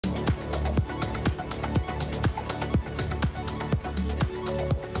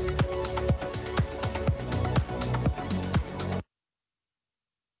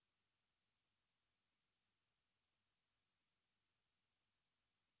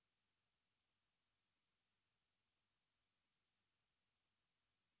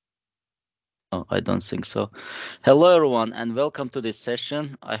Oh, I don't think so. Hello, everyone, and welcome to this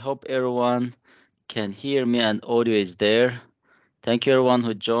session. I hope everyone can hear me and audio is there. Thank you, everyone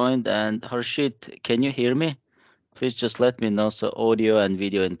who joined. And Harshit, can you hear me? Please just let me know so audio and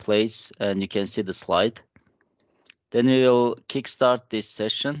video in place and you can see the slide. Then we will kickstart this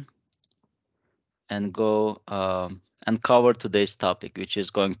session and go and cover today's topic, which is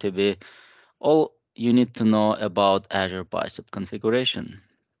going to be all you need to know about Azure Bicep configuration.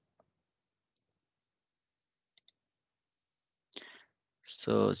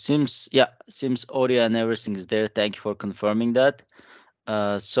 So seems audio and everything is there. Thank you for confirming that.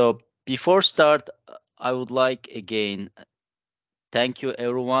 So before start, I would like again thank you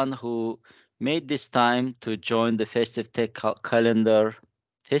everyone who made this time to join the Festive Tech calendar.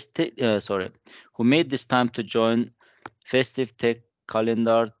 Who made this time to join Festive Tech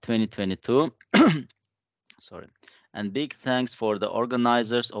calendar 2022. Sorry. And big thanks for the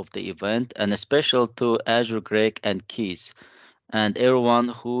organizers of the event and a special to Azure Greg and Keith and everyone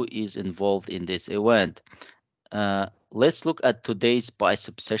who is involved in this event. Let's look at today's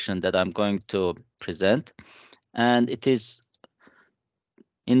bicep session that I'm going to present. And it is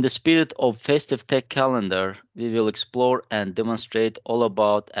in the spirit of Festive Tech Calendar, we will explore and demonstrate all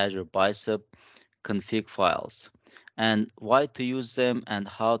about Azure Bicep config files and why to use them and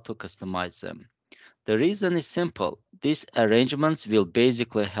how to customize them. The reason is simple. These arrangements will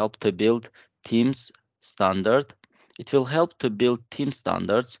basically help to build teams standard. It will help to build team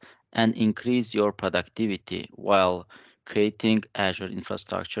standards and increase your productivity while creating Azure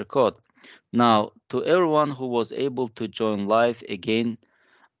infrastructure code. Now, to everyone who was able to join live again,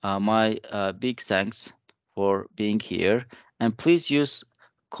 my big thanks for being here. And please use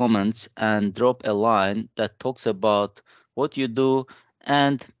comments and drop a line that talks about what you do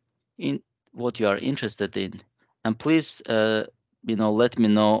and in what you are interested in. And please, let me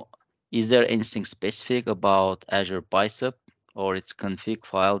know, is there anything specific about Azure Bicep or its config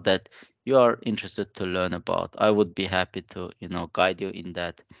file that you are interested to learn about? I would be happy to, guide you in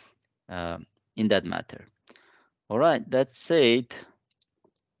that matter. All right, that said,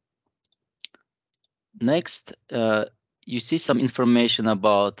 next, you see some information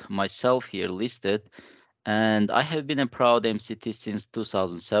about myself here listed, and I have been a proud MCT since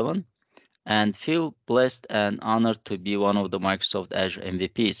 2007 and feel blessed and honored to be one of the Microsoft Azure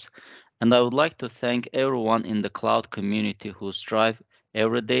MVPs. And I would like to thank everyone in the cloud community who strive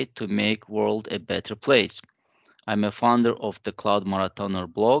every day to make world a better place. I'm a founder of the Cloud Marathoner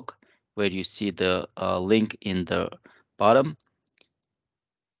blog, where you see the link in the bottom,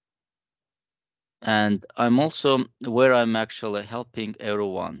 and I'm also where I'm actually helping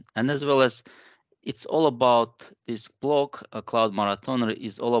everyone. And as well as it's all about this blog, a Cloud Marathoner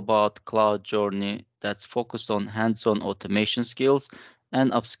is all about cloud journey that's focused on hands-on automation skills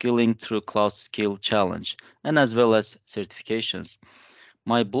and upskilling through cloud skill challenge and as well as certifications.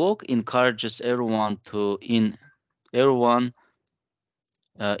 My blog encourages everyone in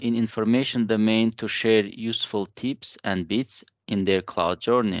information domain to share useful tips and bits in their cloud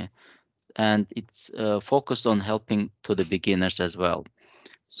journey, and it's focused on helping to the beginners as well.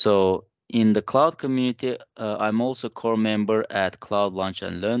 So in the cloud community, I'm also core member at Cloud Launch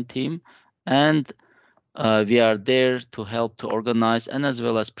and Learn team, and we are there to help to organize and as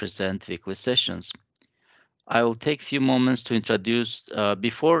well as present weekly sessions. I will take a few moments to introduce,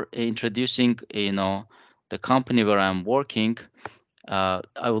 before introducing, the company where I'm working.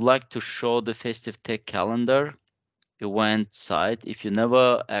 I would like to show the Festive Tech calendar event site. If you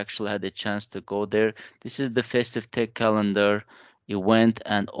never actually had a chance to go there, this is the Festive Tech calendar event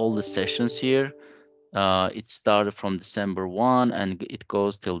and all the sessions here. It started from December 1 and it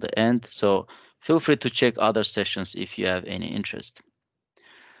goes till the end. So feel free to check other sessions if you have any interest.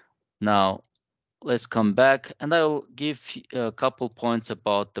 Now, let's come back and I'll give a couple points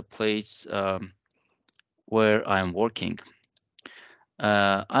about the place where I'm working.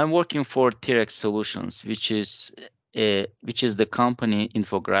 I'm working for T-Rex Solutions, which is the company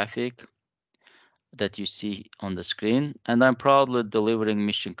infographic that you see on the screen, and I'm proudly delivering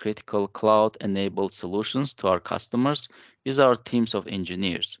mission-critical cloud-enabled solutions to our customers with our teams of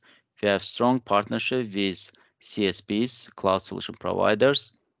engineers. We have strong partnership with CSPs, cloud solution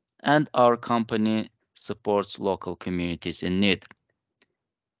providers, and our company supports local communities in need.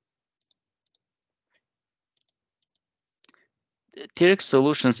 T-Rex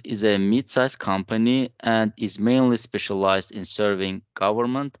Solutions is a mid-sized company and is mainly specialized in serving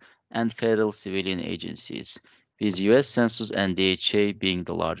government and federal civilian agencies, with US Census and DHA being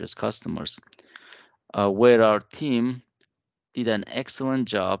the largest customers. Where our team did an excellent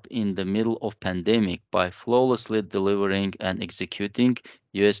job in the middle of pandemic by flawlessly delivering and executing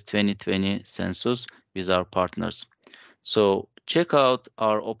US 2020 census with our partners. So check out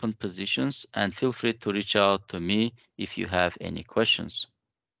our open positions and feel free to reach out to me if you have any questions.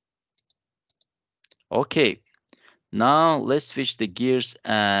 Okay, now let's switch the gears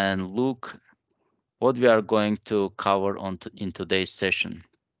and look what we are going to cover in today's session.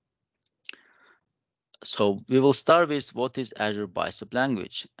 So we will start with what is Azure Bicep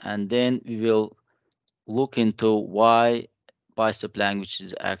language, and then we will look into why Bicep language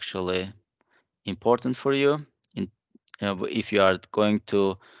is actually important for you in, if you are going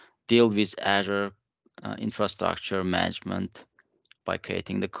to deal with Azure infrastructure management by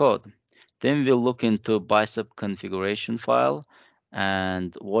creating the code. Then we'll look into Bicep configuration file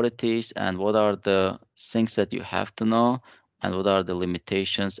and what it is and what are the things that you have to know and what are the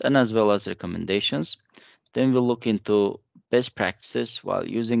limitations and as well as recommendations. Then we'll look into best practices while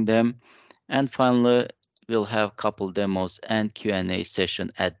using them. And finally, we'll have a couple demos and Q&A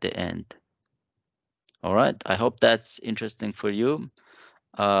session at the end. All right, I hope that's interesting for you.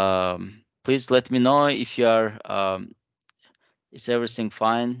 Please let me know if you are is everything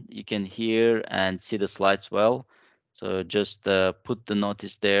fine? You can hear and see the slides well. So just put the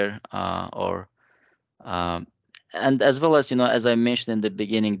notice there or um, and as well as, as I mentioned in the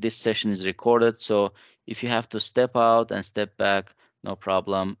beginning, this session is recorded. So if you have to step out and step back, no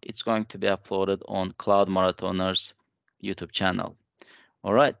problem. It's going to be uploaded on Cloud Marathoners YouTube channel.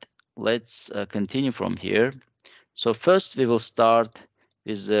 All right, let's continue from here. So first we will start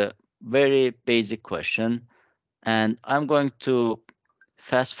with a very basic question. And I'm going to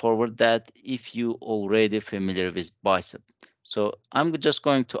fast forward that if you already familiar with Bicep. So I'm just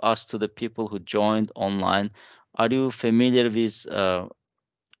going to ask to the people who joined online, are you familiar with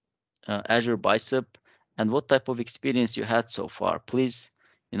Azure Bicep and what type of experience you had so far? Please,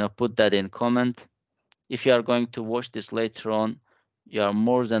 put that in comment. If you are going to watch this later on, you are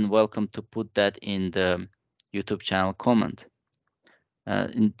more than welcome to put that in the YouTube channel comment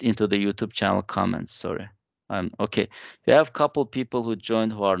into the YouTube channel comments. Sorry. Okay. We have a couple people who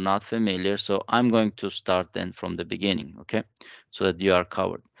joined who are not familiar, so I'm going to start then from the beginning, okay, so that you are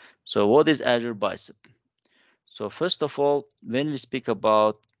covered. So what is Azure Bicep? So first of all, when we speak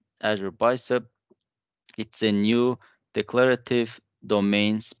about Azure Bicep, it's a new declarative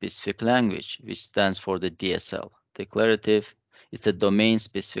domain-specific language, which stands for the DSL. Declarative, it's a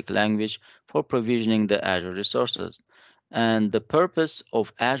domain-specific language for provisioning the Azure resources. And the purpose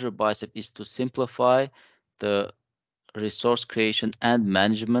of Azure Bicep is to simplify the resource creation and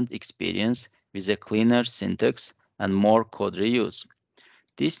management experience with a cleaner syntax and more code reuse.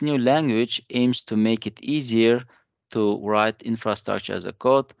 This new language aims to make it easier to write infrastructure as a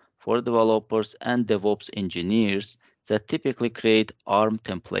code for developers and DevOps engineers that typically create ARM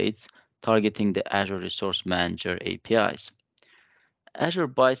templates targeting the Azure Resource Manager APIs. Azure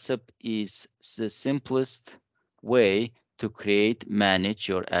Bicep is the simplest way to create, manage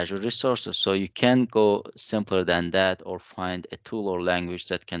your Azure resources. So you can go simpler than that or find a tool or language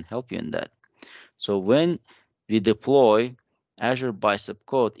that can help you in that. So when we deploy Azure Bicep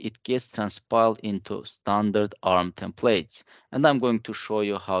code, it gets transpiled into standard ARM templates. And I'm going to show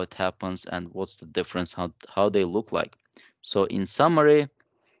you how it happens and what's the difference, how they look like. So in summary,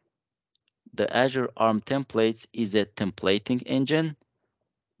 the Azure ARM templates is a templating engine,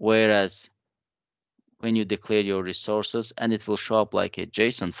 whereas when you declare your resources and it will show up like a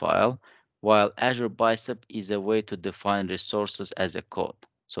JSON file, while Azure Bicep is a way to define resources as a code.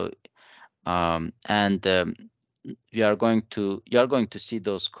 So and you are going to see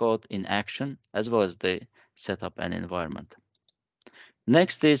those code in action as well as the setup and environment.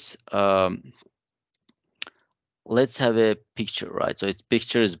 Next is let's have a picture, right? So its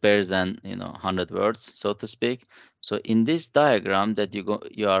picture is better than 100 words, so to speak. So in this diagram that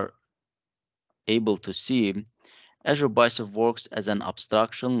you are able to see, Azure Bicep works as an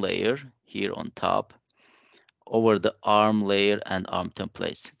abstraction layer here on top over the ARM layer and ARM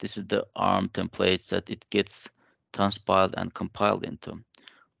templates. This is the ARM templates that it gets transpiled and compiled into.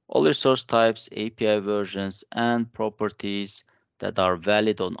 All resource types, API versions, and properties that are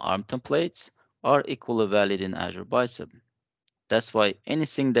valid on ARM templates are equally valid in Azure Bicep. That's why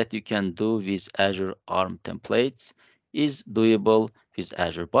anything that you can do with Azure ARM templates is doable with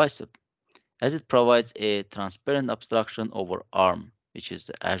Azure Bicep, as it provides a transparent abstraction over ARM, which is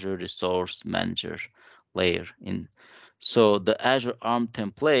the Azure Resource Manager layer. So the Azure ARM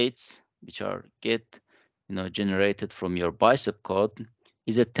templates, which are generated from your Bicep code,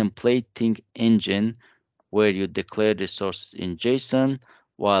 is a templating engine where you declare resources in JSON,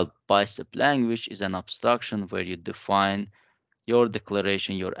 while Bicep language is an abstraction where you define your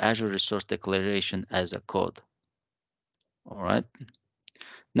declaration, your Azure Resource Declaration as a code. All right.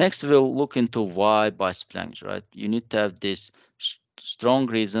 Next, we'll look into why Bicep language, right? You need to have these strong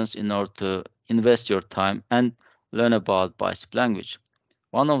reasons in order to invest your time and learn about Bicep language.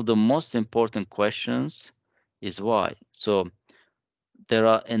 One of the most important questions is why. So there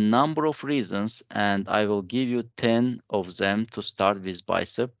are a number of reasons, and I will give you 10 of them to start with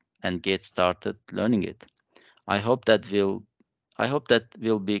Bicep and get started learning it. I hope that will I hope that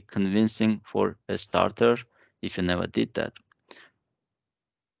will be convincing for a starter if you never did that.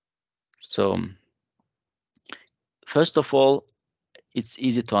 So first of all, it's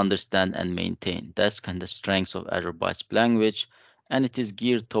easy to understand and maintain. That's kind of strengths of Azure Bicep language, and it is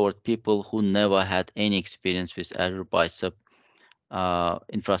geared toward people who never had any experience with Azure Bicep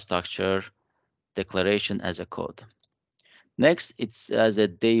infrastructure declaration as a code. Next, it's as a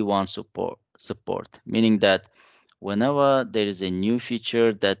day one support, meaning that whenever there is a new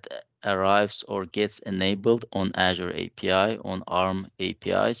feature that arrives or gets enabled on Azure API, on ARM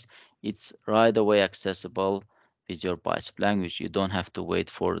APIs, it's right away accessible with your Bicep language. You don't have to wait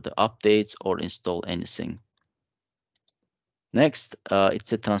for the updates or install anything. Next,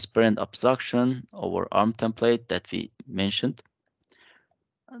 it's a transparent abstraction over ARM template that we mentioned.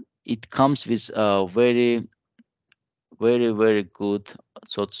 It comes with a very good,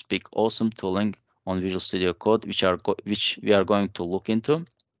 so to speak, awesome tooling on Visual Studio Code, which we are going to look into.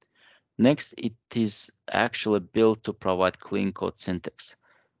 Next, it is actually built to provide clean code syntax,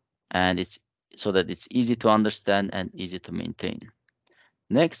 and it's so that it's easy to understand and easy to maintain.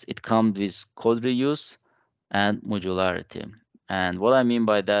 Next, it comes with code reuse and modularity. And what I mean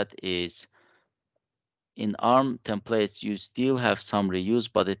by that is in ARM templates, you still have some reuse,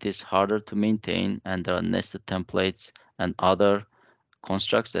 but it is harder to maintain, and there are nested templates and other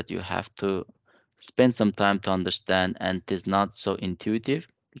constructs that you have to spend some time to understand, and it is not so intuitive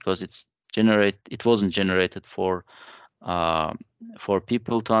because it wasn't generated uh, for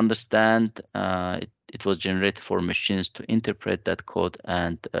people to understand. It was generated for machines to interpret that code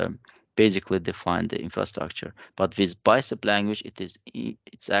and basically define the infrastructure. But with Bicep language,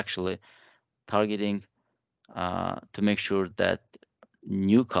 it's actually targeting to make sure that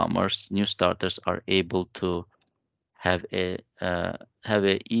new starters are able to have a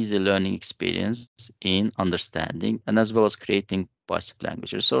easy learning experience in understanding and as well as creating Bicep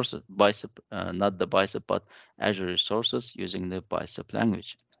language resources. Bicep, not the Bicep, but Azure resources using the Bicep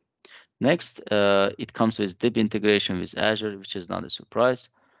language. Next, it comes with deep integration with Azure, which is not a surprise,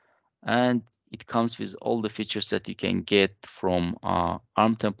 and it comes with all the features that you can get from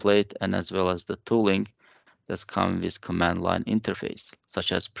ARM template and as well as the tooling that's come with command line interface,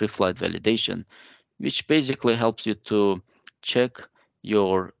 such as pre-flight validation, which basically helps you to check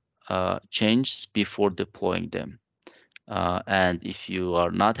your changes before deploying them. And if you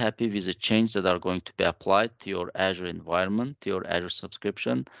are not happy with the changes that are going to be applied to your Azure environment, to your Azure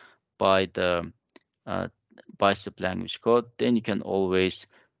subscription by the uh, Bicep language code, then you can always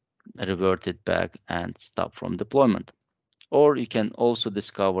revert it back and stop from deployment. Or you can also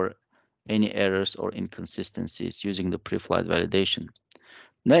discover any errors or inconsistencies using the pre-flight validation.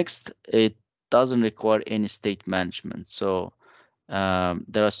 Next, it doesn't require any state management. So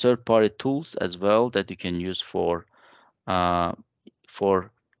there are third-party tools as well that you can use uh,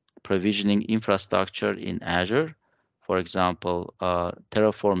 for provisioning infrastructure in Azure. For example,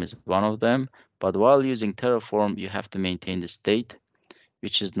 Terraform is one of them. But while using Terraform, you have to maintain the state,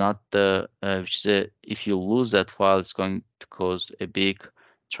 which is not if you lose that file, it's going to cause a big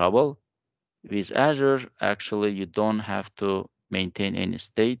trouble. With Azure, actually, you don't have to maintain any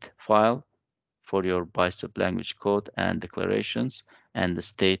state file for your Bicep language code and declarations and the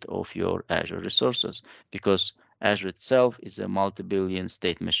state of your Azure resources, because Azure itself is a multi-billion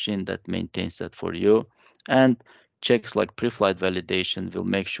state machine that maintains that for you. And checks like pre-flight validation will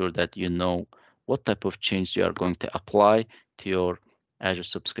make sure that you know what type of change you are going to apply to your Azure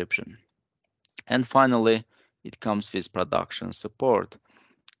subscription. And finally, it comes with production support.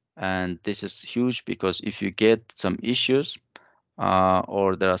 And this is huge because if you get some issues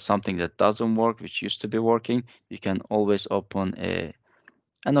or there are something that doesn't work, which used to be working, you can always open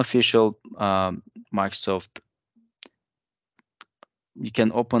an official Microsoft. You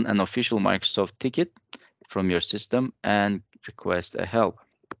can open an official Microsoft ticket from your system and request a help.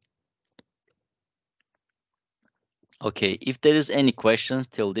 Okay, if there is any questions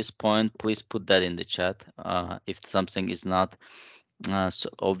till this point, please put that in the chat. If something is not so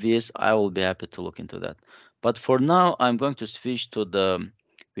obvious, I will be happy to look into that. But for now, I'm going to switch to the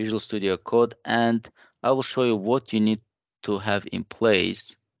Visual Studio Code and I will show you what you need to have in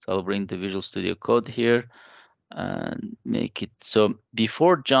place. So I'll bring the Visual Studio Code here and make it so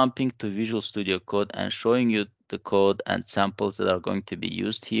before jumping to Visual Studio Code and showing you the code and samples that are going to be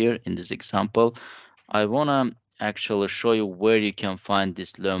used here in this example, I want to actually show you where you can find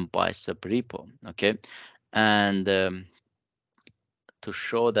this Learn Bicep repo. Okay, and to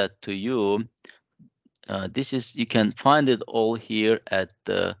show that to you, this is, you can find it all here at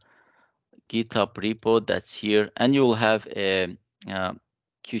the GitHub repo that's here, and you will have a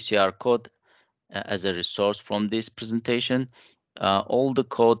QCR code as a resource from this presentation. All the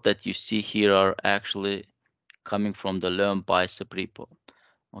code that you see here are actually coming from the Learn Bicep repo.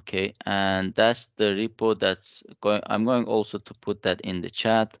 Okay, and that's the repo that's going. I'm going also to put that in the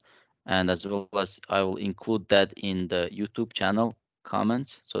chat, and as well as I will include that in the YouTube channel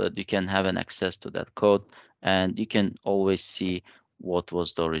comments so that you can have an access to that code and you can always see what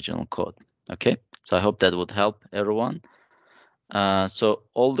was the original code. Okay, so I hope that would help everyone. So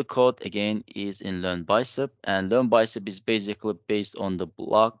all the code again is in Learn Bicep, and Learn Bicep is basically based on the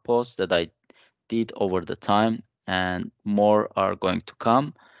blog posts that I did over the time, and more are going to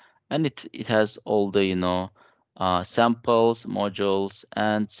come. And it has all the samples, modules,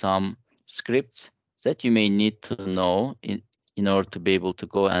 and some scripts that you may need to know in order to be able to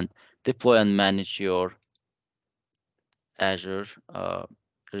go and deploy and manage your Azure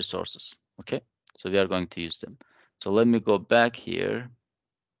resources. Okay, so we are going to use them. So let me go back here.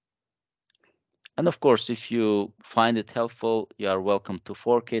 And of course, if you find it helpful, you are welcome to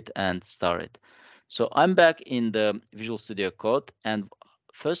fork it and start it. So I'm back in the Visual Studio Code. And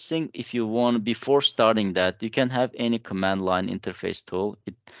first thing, if you want, before starting that, you can have any command line interface tool.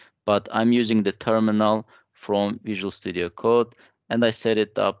 But I'm using the terminal from Visual Studio Code, and I set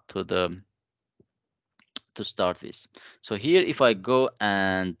it up to start with. So here, if I go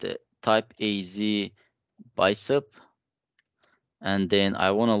and type AZ bicep, and then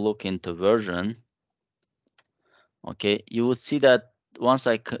I want to look into version, okay, you would see that once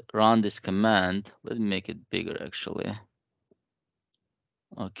I run this command, let me make it bigger actually.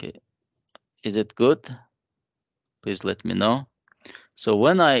 Okay, is it good? Please let me know. So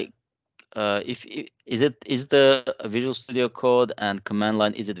when I, is the Visual Studio Code and command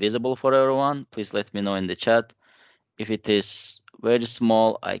line, is it visible for everyone? Please let me know in the chat. If it is very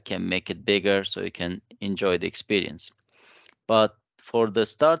small, I can make it bigger so you can enjoy the experience. But for the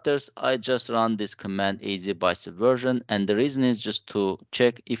starters, I just run this command az bicep version, and the reason is just to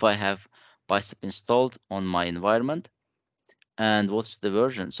check if I have bicep installed on my environment and what's the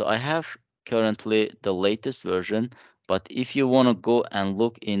version. So I have currently the latest version, but if you want to go and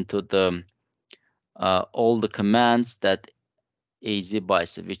look into the all the commands that az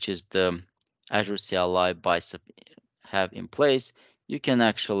bicep, which is the Azure CLI bicep, have in place, you can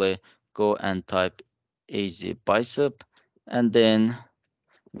actually go and type az bicep, and then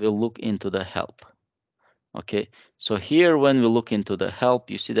we'll look into the help. Okay, so here when we look into the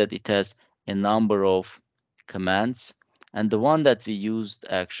help, you see that it has a number of commands, and the one that we used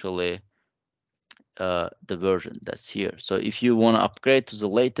actually the version that's here. So if you want to upgrade to the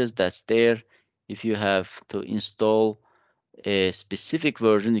latest, that's there. If you have to install a specific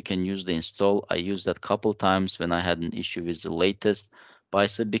version, you can use the install. I used that couple times when I had an issue with the latest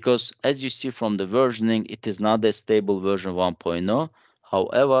Bicep, because as you see from the versioning, it is not a stable version 1.0.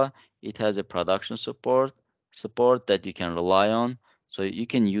 However, it has a production support that you can rely on. So you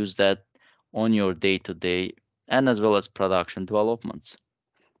can use that on your day-to-day and as well as production developments.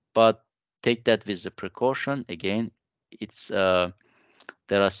 But take that with a precaution. Again, it's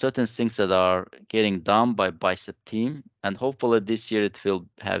there are certain things that are getting done by Bicep team, and hopefully this year it will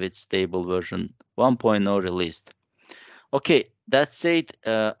have its stable version 1.0 released. Okay, that said,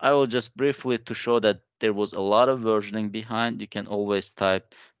 I will just briefly to show that there was a lot of versioning behind. You can always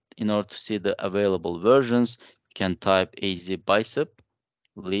type, in order to see the available versions, you can type az bicep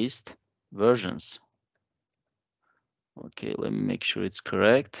list versions. Okay, let me make sure it's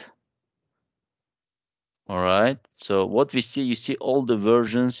correct. All right, so what we see, you see all the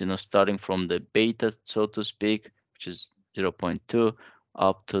versions, starting from the beta, so to speak, which is 0.2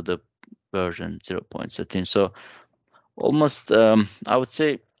 up to the version 0.13. So almost, I would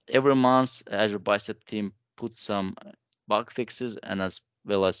say every month Azure Bicep team puts some bug fixes and as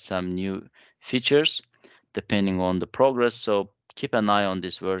well as some new features depending on the progress. So keep an eye on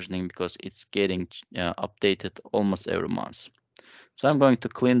this versioning because it's getting updated almost every month. So I'm going to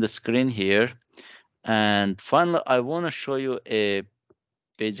clean the screen here. And finally, I want to show you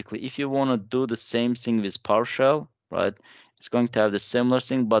basically, if you want to do the same thing with PowerShell, right? It's going to have the similar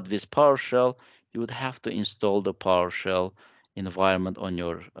thing, but with PowerShell, you would have to install the PowerShell environment on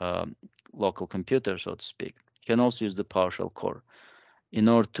your local computer, so to speak. You can also use the PowerShell core. In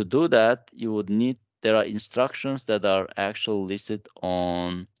order to do that, you would need there are instructions that are actually listed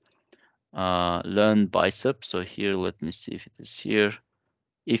on Learn Bicep. So here, let me see if it is here.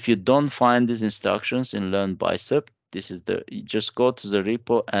 If you don't find these instructions in Learn Bicep, this is you just go to the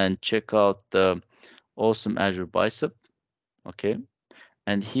repo and check out the awesome Azure Bicep. Okay,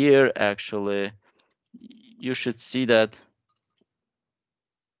 and here actually you should see that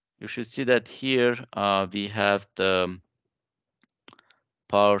here we have the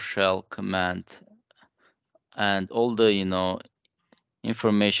PowerShell command and all the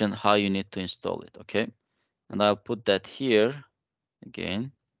information how you need to install it. Okay, and I'll put that here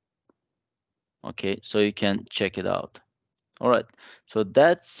again. Okay, so you can check it out. All right, so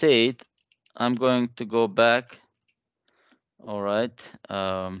that said, I'm going to go back. All right,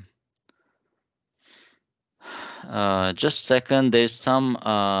 just a second. There's some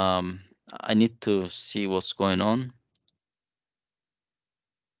I need to see what's going on.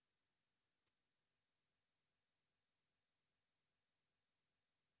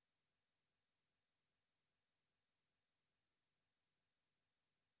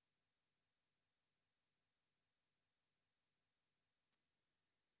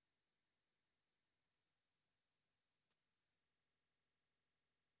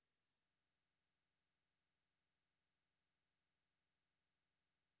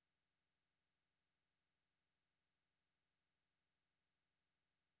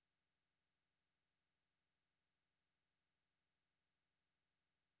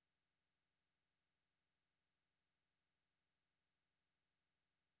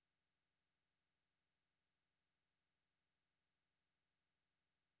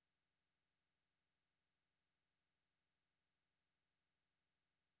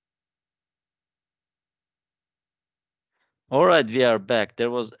 All right, we are back. There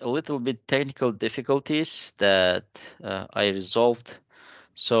was a little bit technical difficulties that I resolved.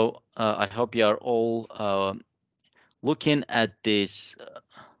 So I hope you are all looking at this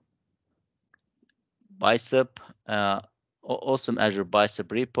Bicep, awesome Azure Bicep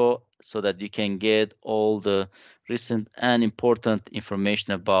repo so that you can get all the recent and important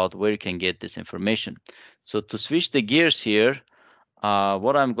information about where you can get this information. So to switch the gears here,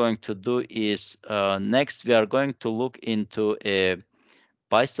 what I'm going to do is next we are going to look into a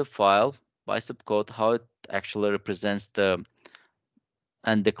Bicep file, Bicep code, how it actually represents the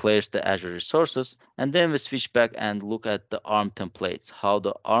and declares the Azure resources. And then we switch back and look at the ARM templates, how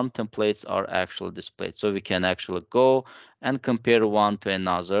the ARM templates are actually displayed. So we can actually go and compare one to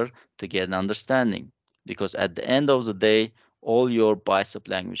another to get an understanding. Because at the end of the day, all your Bicep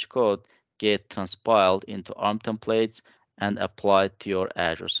language code get transpiled into ARM templates and applied to your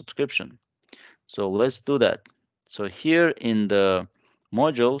Azure subscription. So let's do that. So here in the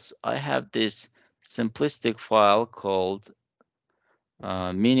modules, I have this simplistic file called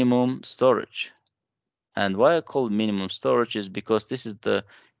minimum storage. And why I call minimum storage is because this is the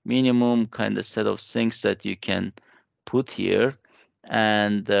minimum kind of set of things that you can put here.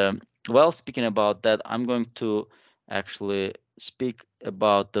 And while speaking about that, I'm going to actually speak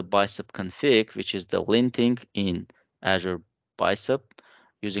about the Bicep config, which is the linting in Azure Bicep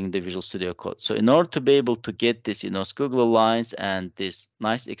using the Visual Studio Code. So in order to be able to get this, squiggly lines and this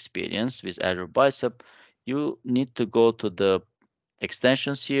nice experience with Azure Bicep, you need to go to the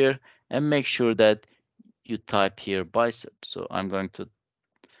extensions here and make sure that you type here Bicep. So I'm going to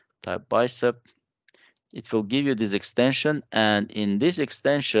type Bicep. It will give you this extension, and in this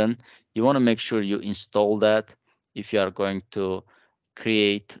extension you want to make sure you install that if you are going to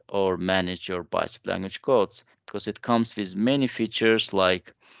create or manage your Bicep language codes, because it comes with many features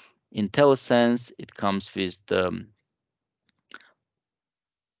like IntelliSense. It comes with the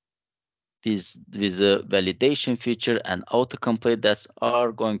with a validation feature and autocomplete that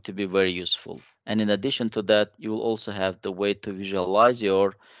are going to be very useful. And in addition to that, you will also have the way to visualize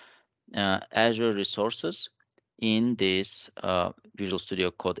your Azure resources in this Visual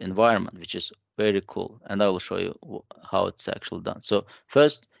Studio Code environment, which is very cool. And I will show you how it's actually done. So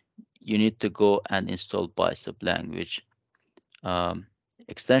first, you need to go and install Bicep language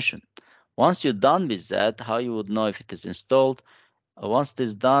extension. Once you're done with that, how you would know if it is installed? Once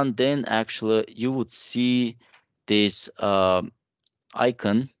this done, then actually you would see this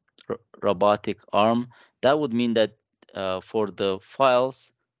icon, robotic arm. That would mean that for the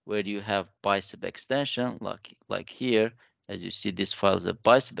files where you have Bicep extension, like here, as you see, this file is a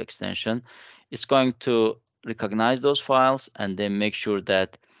Bicep extension. It's going to recognize those files and then make sure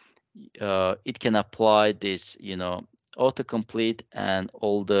that it can apply this, autocomplete and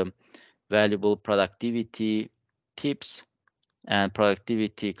all the valuable productivity tips and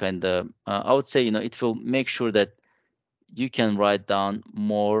productivity kind of I would say it will make sure that you can write down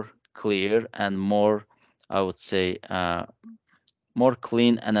more clear and more, I would say, more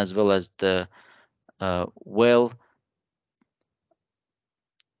clean, and as well as the well,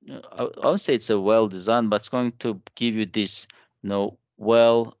 I would say it's a well designed, but it's going to give you this,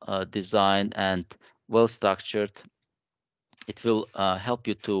 well designed and well structured. It will help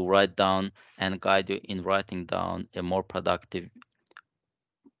you to write down and guide you in writing down a more productive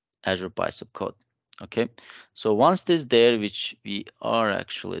Azure Bicep code. Okay, so once this there, which we are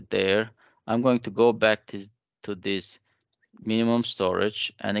actually there, I'm going to go back to this minimum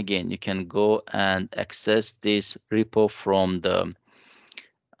storage, and again you can go and access this repo from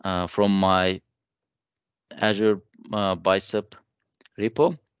my Azure Bicep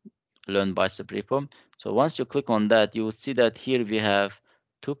repo, learn bicep repo. So once you click on that, you will see that here we have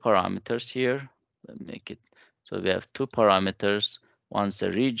two parameters here. Let me make it. So we have two parameters. One's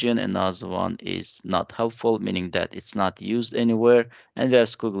a region, another one is not helpful, meaning that it's not used anywhere. And we have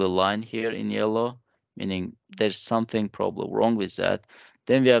squiggly line here in yellow, meaning there's something probably wrong with that.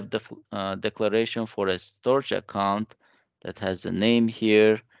 Then we have the declaration for a storage account that has a name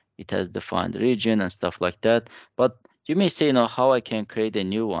here. It has defined region and stuff like that. But you may say, how I can create a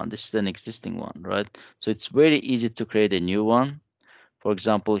new one. This is an existing one, right? So it's very easy to create a new one. For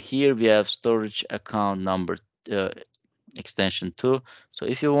example, here we have storage account number uh, extension 2. So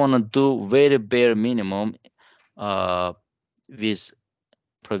if you want to do very bare minimum uh, with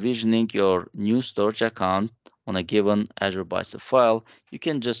provisioning your new storage account on a given Azure Bicep file, you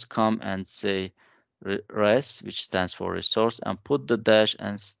can just come and say res, which stands for resource, and put the dash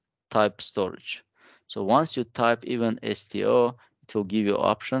and type storage. So once you type even sto, it will give you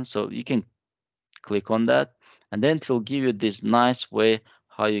options. So you can click on that, and then it will give you this nice way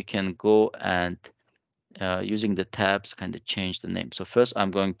how you can go and using the tabs kind of change the name. So first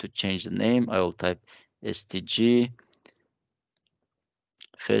I'm going to change the name. I will type stg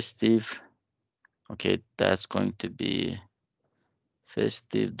festive. Okay, that's going to be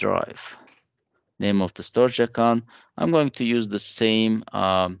festive drive. Name of the storage account. I'm going to use the same.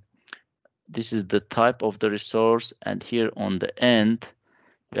 This is the type of the resource, and here on the end,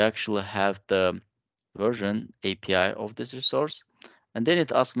 we actually have the version API of this resource. And then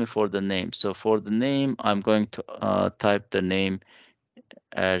it asks me for the name. So for the name, I'm going to type the name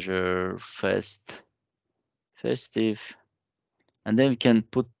Azure Festive, and then we can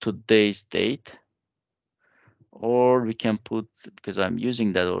put today's date, or we can put, because I'm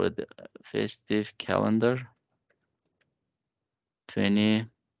using that already, festive calendar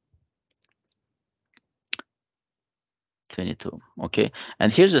 2022. Okay,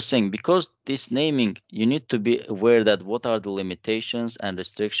 and here's the thing, because this naming, you need to be aware that what are the limitations and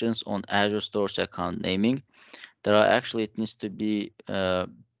restrictions on Azure Storage account naming. There are actually, it needs to be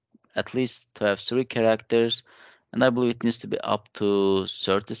at least to have 3 characters, and I believe it needs to be up to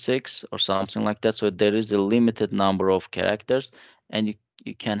 36 or something like that. So there is a limited number of characters, and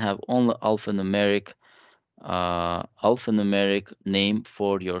you can have only alphanumeric name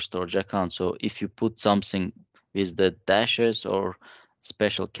for your storage account. So if you put something with the dashes or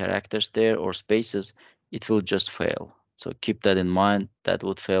special characters there or spaces, it will just fail. So keep that in mind. That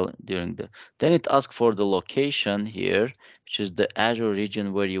would fail during the. Then it asks for the location here, which is the Azure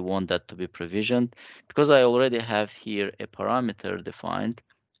region where you want that to be provisioned. Because I already have here a parameter defined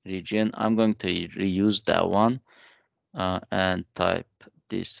region, I'm going to reuse that one and type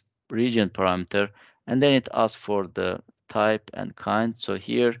this region parameter, and then it asks for the type and kind. So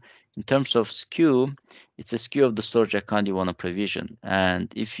here, in terms of SKU, it's a SKU of the storage account you want to provision.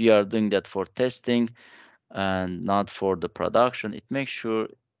 And if you are doing that for testing and not for the production, it makes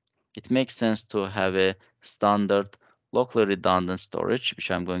sense to have a standard locally redundant storage,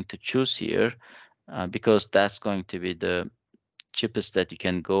 which I'm going to choose here because that's going to be the cheapest that you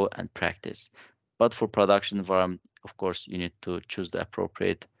can go and practice. But for production environment, of course, you need to choose the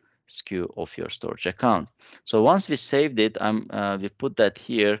appropriate SKU of your storage account. So once we saved it, we put that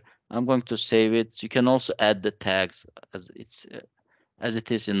here. I'm going to save it. So you can also add the tags as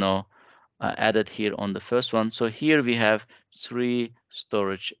it is, added here on the first one. So here we have 3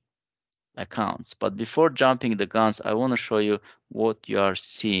 storage accounts. But before jumping the guns, I want to show you what you are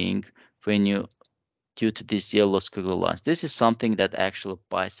seeing when you due to these yellow squiggle lines. This is something that actual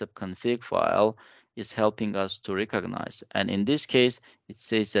bicep config file is helping us to recognize. And in this case, it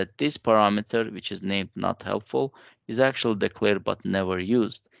says that this parameter, which is named not helpful, is actually declared but never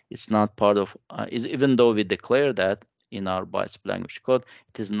used. It's not part of, even though we declare that in our bicep language code,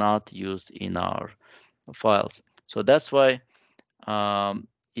 it is not used in our files. So that's why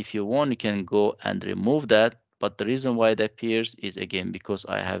if you want, you can go and remove that. But the reason why it appears is again because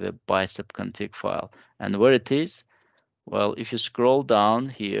I have a bicep config file. And where it is, Well, if you scroll down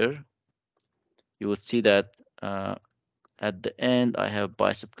here, you would see that at the end, I have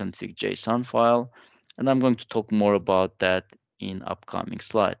bicep config JSON file, and I'm going to talk more about that in upcoming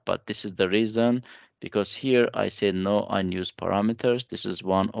slide. But this is the reason, because here I say no unused parameters. This is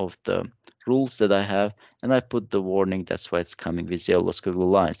one of the rules that I have, and I put the warning. That's why it's coming with yellow squiggly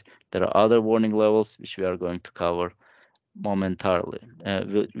lines. There are other warning levels which we are going to cover momentarily,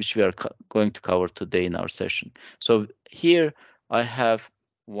 which we are going to cover today in our session. So here I have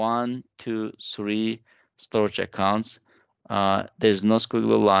 1, 2, 3 storage accounts. There's no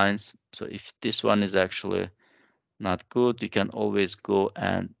squiggly lines. So if this one is actually not good, you can always go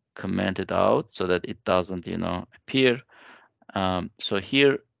and comment it out so that it doesn't, appear. So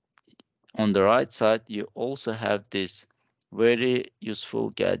here on the right side, you also have this very useful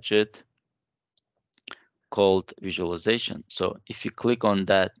gadget called visualization. So if you click on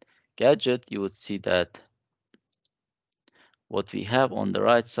that gadget, you would see that what we have on the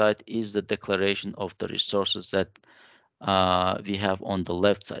right side is the declaration of the resources that we have on the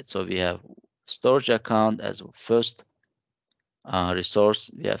left side. So we have storage account as first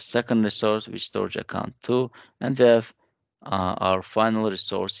resource, we have second resource, which storage account 2, and we have our final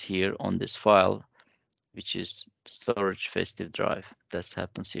resource here on this file, which is storage festive drive. That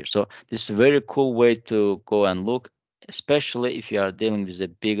happens here. So this is a very cool way to go and look, especially if you are dealing with the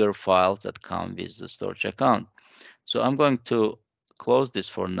bigger files that come with the storage account. So I'm going to close this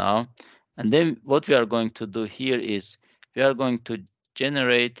for now. And then what we are going to do here is we are going to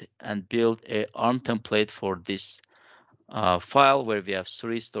generate and build a ARM template for this file where we have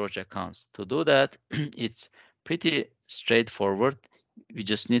 3 storage accounts. To do that, it's pretty straightforward. We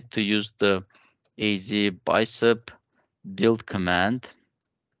just need to use the Azure Bicep build command,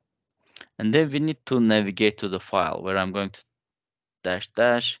 and then we need to navigate to the file where I'm going to dash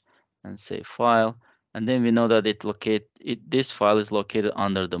dash and say file, and then we know that this file is located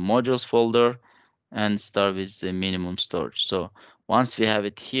under the modules folder and start with the minimum storage. So once we have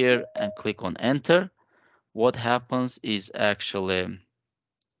it here and click on enter, what happens is actually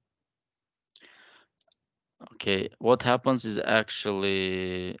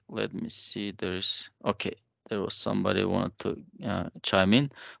let me see, there was somebody wanted to chime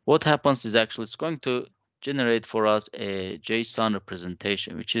in. What happens is actually it's going to generate for us a JSON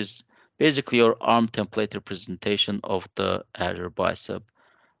representation, which is basically your ARM template representation of the Azure Bicep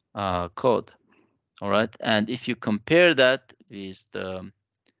code. All right, and if you compare that with the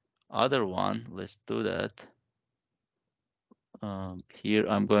other one, let's do that. Here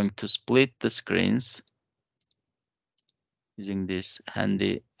I'm going to split the screens using this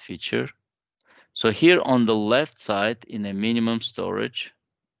handy feature. So here on the left side in a minimum storage,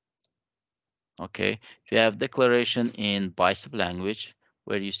 okay, we have declaration in Bicep language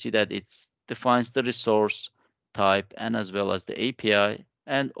where you see that it defines the resource type and as well as the API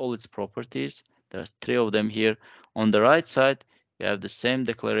and all its properties. There are 3 of them here. On the right side, you have the same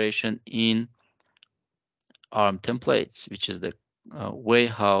declaration in ARM templates, which is the way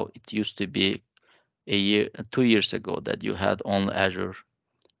how it used to be 2 years ago, that you had only Azure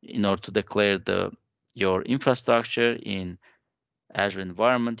in order to declare your infrastructure in Azure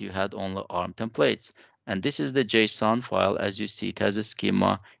environment, you had only ARM templates. And this is the JSON file. As you see, it has a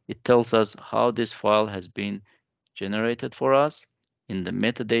schema. It tells us how this file has been generated for us in the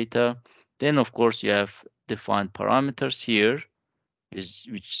metadata. Then, of course, you have defined parameters here,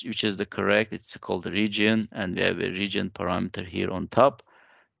 which is the correct. It's called region, and we have a region parameter here on top.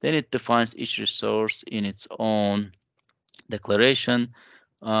 Then it defines each resource in its own declaration,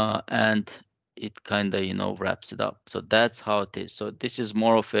 and it kind of wraps it up. So that's how it is. So this is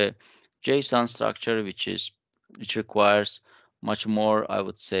more of a JSON structure, which requires much more, I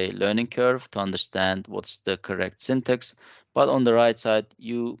would say, learning curve to understand what's the correct syntax. But on the right side,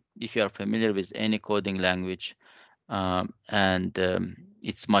 if you are familiar with any coding language, and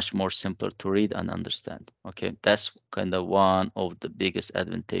it's much more simpler to read and understand. Okay, that's kind of one of the biggest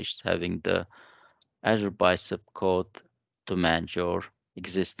advantages having the Azure Bicep code to manage your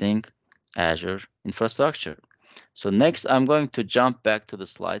existing Azure infrastructure. So next, I'm going to jump back to the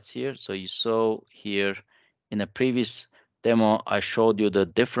slides here. So you saw here in a previous demo, I showed you the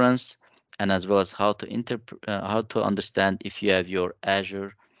difference and as well as how to understand if you have your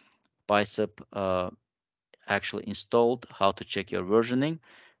Azure Bicep actually installed, how to check your versioning.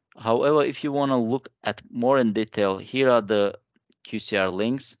 However, if you want to look at more in detail, here are the QCR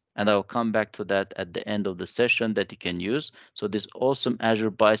links, and I'll come back to that at the end of the session that you can use. So this awesome Azure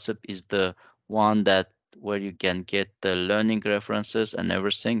Bicep is the one where you can get the learning references and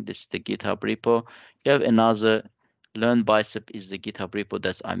everything. This is the GitHub repo. You have another Learn Bicep is the GitHub repo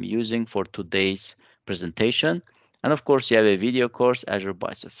that I'm using for today's presentation. And of course, you have a video course, Azure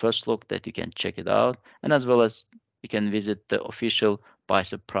Bicep First Look, that you can check it out. And as well as you can visit the official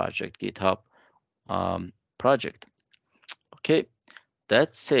Bicep project GitHub project. Okay,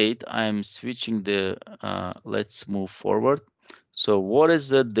 that said, I'm switching let's move forward. So what is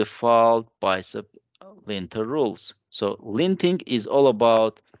the default Bicep linter rules? So linting is all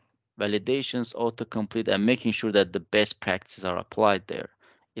about validations, autocomplete, and making sure that the best practices are applied there.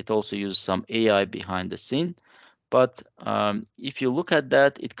 It also uses some AI behind the scene, but if you look at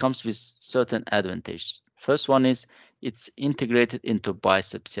that, it comes with certain advantages. First one is it's integrated into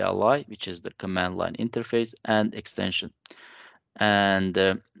Bicep CLI, which is the command line interface and extension.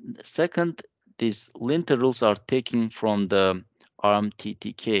 And second, these linter rules are taken from the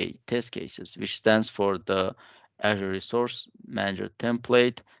RMTTK test cases, which stands for the Azure Resource Manager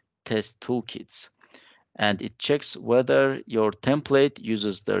Template Test Toolkits. And it checks whether your template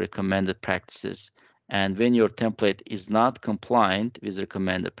uses the recommended practices. And when your template is not compliant with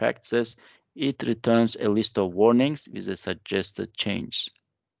recommended practices, it returns a list of warnings with a suggested change.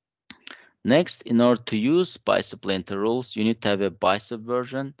 Next, in order to use Bicep linter rules, you need to have a Bicep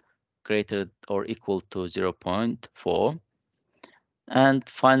version greater or equal to 0.4. And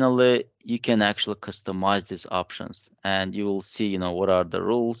finally, you can actually customize these options, and you will see, what are the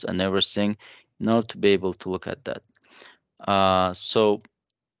rules and everything in order to be able to look at that. So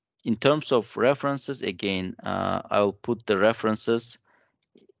in terms of references, again, I'll put the references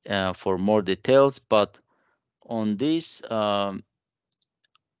for more details, but on this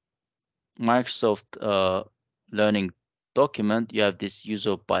Microsoft Learning document, you have this use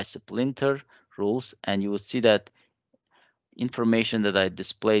of Bicep linter rules, and you will see that information that I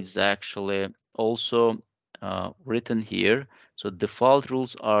displayed is actually also written here. So default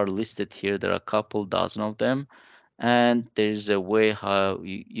rules are listed here. There are a couple dozen of them, and there's a way how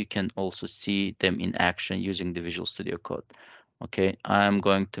you can also see them in action using the Visual Studio Code. Okay, I'm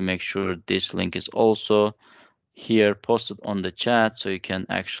going to make sure this link is also here posted on the chat so you can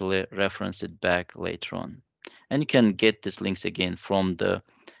actually reference it back later on. And you can get these links again from the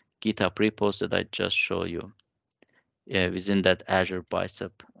GitHub repos that I just showed you within that Azure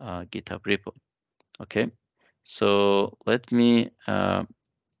Bicep GitHub repo. Okay, so let me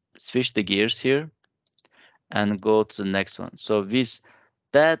switch the gears here and go to the next one. So with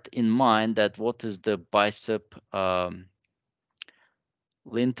that in mind, that what is the Bicep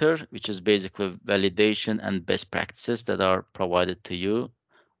linter, which is basically validation and best practices that are provided to you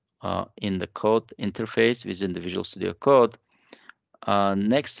in the code interface within the Visual Studio Code.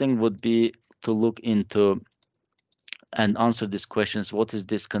 Next thing would be to look into and answer these questions. What is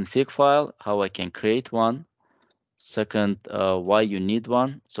this config file? How I can create one? Second, why you need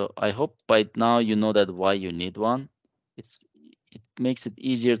one. So I hope by now you know that why you need one. It makes it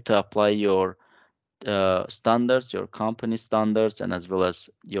easier to apply your standards, your company standards, and as well as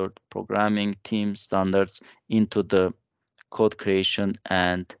your programming team standards into the code creation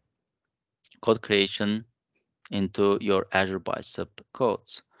into your Azure Bicep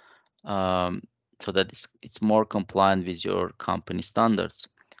codes, so that it's more compliant with your company standards.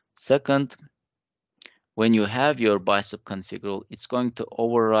 Second, when you have your Bicep config rule, it's going to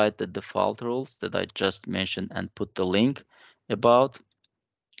override the default rules that I just mentioned and put the link about.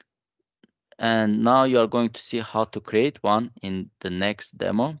 And now you are going to see how to create one in the next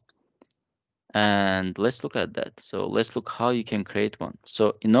demo. And let's look at that. So let's look how you can create one.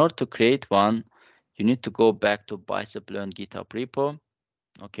 So in order to create one, you need to go back to Bicep Learn GitHub repo.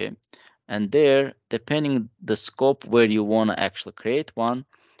 Okay. And there, depending the scope where you want to actually create one,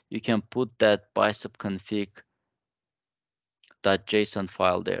 you can put that bicep config.json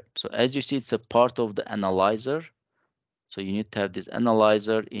file there. So as you see, it's a part of the analyzer. So you need to have this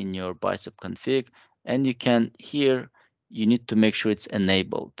analyzer in your bicep config, and you can here, you need to make sure it's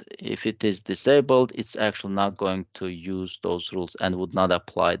enabled. If it is disabled, it's actually not going to use those rules and would not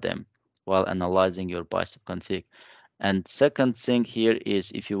apply them while analyzing your bicep config. And second thing here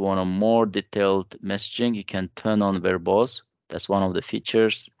is if you want a more detailed messaging, you can turn on verbose. That's one of the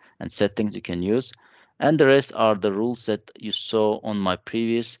features and settings you can use. And the rest are the rules that you saw on my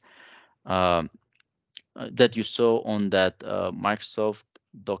previous uh, that you saw on that Microsoft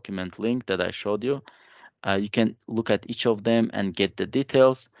document link that I showed you. You can look at each of them and get the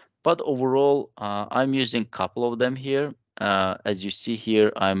details. But overall, I'm using a couple of them here. As you see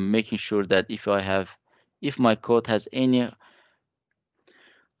here, I'm making sure that if my code has any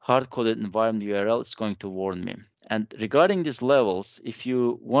hard-coded environment URL, it's going to warn me. And regarding these levels, if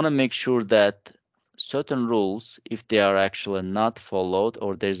you want to make sure that certain rules, if they are actually not followed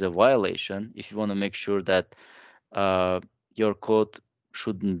or there's a violation, if you want to make sure that your code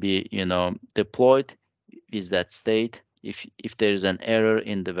shouldn't be, deployed, is that state. If there is an error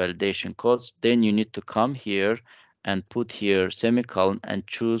in the validation codes, then you need to come here and put here semicolon and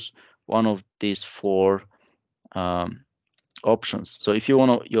choose one of these four um, options. So if you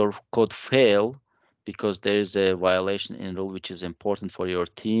want your code fail because there is a violation in rule which is important for your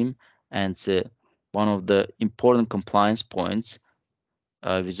team and it's one of the important compliance points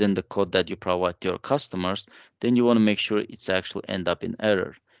within the code that you provide to your customers, then you want to make sure it's actually end up in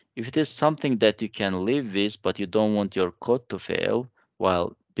error. If it is something that you can live with, but you don't want your code to fail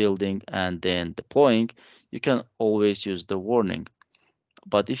while building and then deploying, you can always use the warning.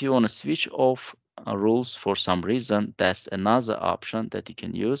 But if you want to switch off rules for some reason, that's another option that you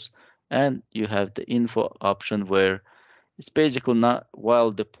can use. And you have the info option where it's basically not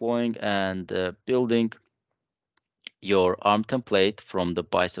while deploying and building your ARM template from the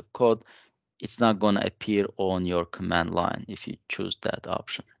Bicep code, it's not going to appear on your command line if you choose that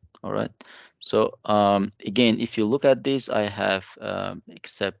option. All right. So again, if you look at this, I have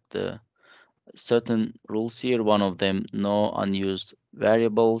except certain rules here. One of them, no unused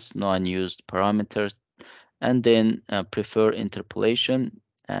variables, no unused parameters, and then prefer interpolation.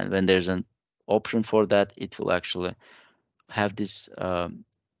 And when there's an option for that, it will actually have this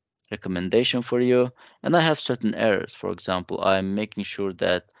recommendation for you. And I have certain errors. For example, I'm making sure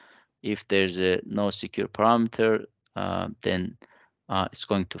that if there's a no secure parameter, then it's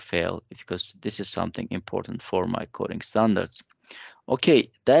going to fail because this is something important for my coding standards. Okay,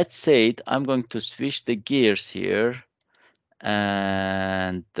 that said, I'm going to switch the gears here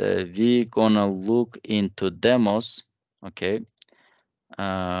and we're gonna look into demos, okay,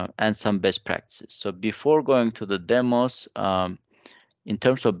 and some best practices. So before going to the demos, in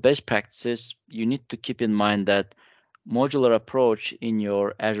terms of best practices, you need to keep in mind that modular approach in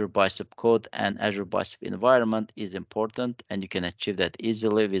your Azure Bicep code and Azure Bicep environment is important, and you can achieve that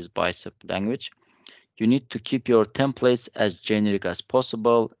easily with Bicep language. You need to keep your templates as generic as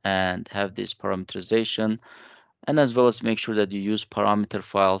possible and have this parameterization, and as well as make sure that you use parameter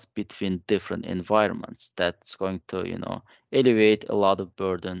files between different environments. That's going to, alleviate a lot of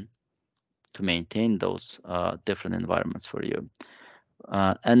burden to maintain those different environments for you.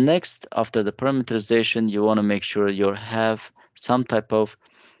 And next, after the parameterization, you want to make sure you have some type of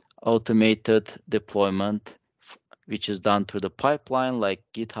automated deployment, which is done through the pipeline like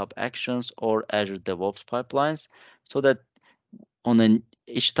GitHub Actions or Azure DevOps pipelines, so that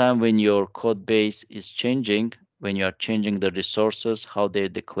each time when your code base is changing, when you are changing the resources, how they're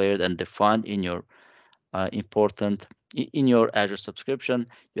declared and defined in your in your Azure subscription,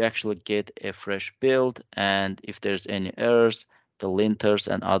 you actually get a fresh build. And if there's any errors, the linters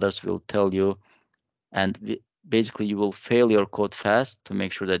and others will tell you, and basically you will fail your code fast to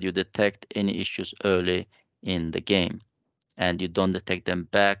make sure that you detect any issues early in the game and you don't detect them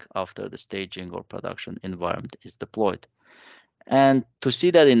back after the staging or production environment is deployed. And to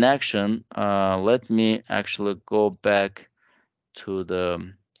see that in action, let me actually go back to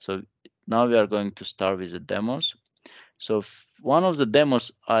so now we are going to start with the demos. So one of the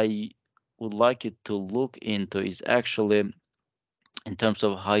demos I would like you to look into is actually in terms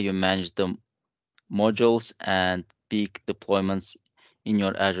of how you manage the modules and peak deployments in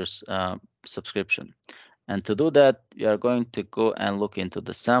your Azure subscription. And to do that, we are going to go and look into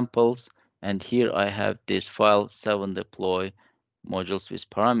the samples. And here I have this file 7 deploy modules with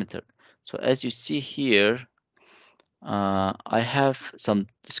parameter. So as you see here, I have some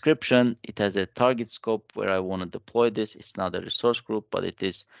description. It has a target scope where I want to deploy this. It's not a resource group, but it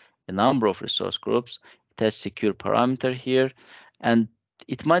is a number of resource groups. It has secure parameter here, and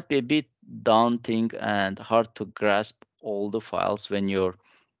it might be a bit daunting and hard to grasp all the files when your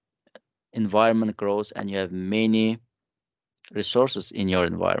environment grows and you have many resources in your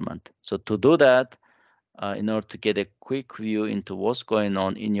environment. So to do that, in order to get a quick view into what's going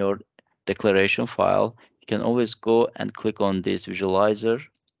on in your declaration file, you can always go and click on this visualizer,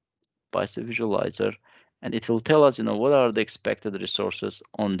 Bicep visualizer, and it will tell us, what are the expected resources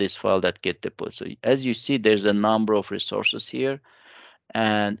on this file that get deployed. So as you see, there's a number of resources here,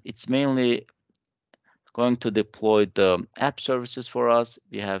 and it's mainly going to deploy the app services for us.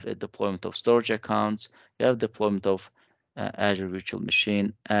 We have a deployment of storage accounts. We have deployment of Azure Virtual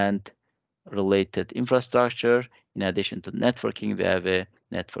Machine and related infrastructure. In addition to networking, we have a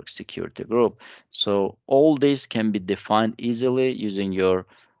network security group. So all this can be defined easily using your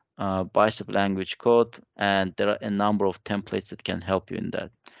Bicep language code, and there are a number of templates that can help you in that.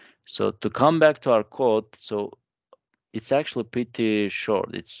 So to come back to our code, so it's actually pretty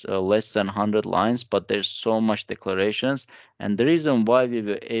short. It's less than 100 lines, but there's so much declarations. And the reason why we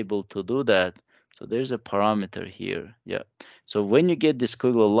were able to do that, So there's a parameter here. Yeah. So when you get this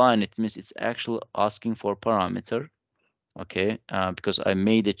squiggly line, it means it's actually asking for parameter. Okay, because I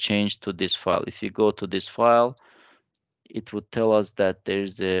made a change to this file. If you go to this file, it would tell us that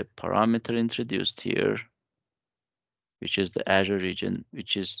there's a parameter introduced here, which is the Azure region,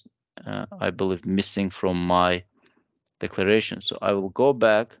 which is, I believe, missing from my declaration. So I will go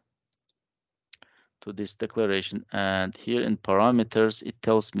back to this declaration, and here in parameters, it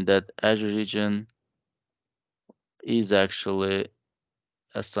tells me that Azure region is actually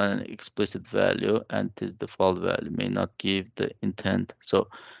assign an explicit value, and this default value may not give the intent. So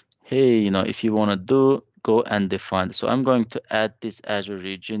hey, if you want to do, go and define. So I'm going to add this Azure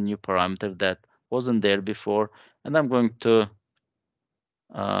region new parameter that wasn't there before, and I'm going to,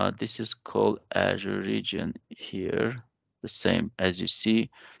 this is called Azure region here, the same as you see,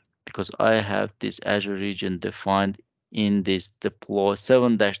 because I have this Azure region defined in this deploy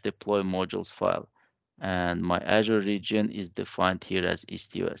 7-deploy modules file. And my Azure region is defined here as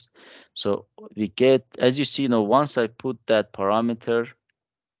EastUS. So we get, as you see, once I put that parameter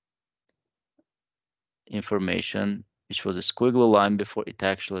information, which was a squiggly line before, it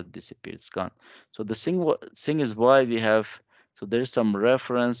actually disappeared, it's gone. So the thing is why we have, so there's some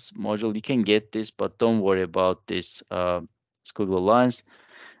reference module, you can get this, but don't worry about this squiggly lines.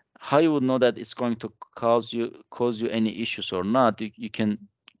 How you would know that it's going to cause you any issues or not, you can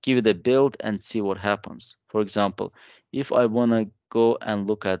give it a build and see what happens. For example, if I want to go and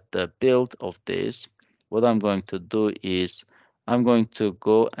look at the build of this, what I'm going to do is I'm going to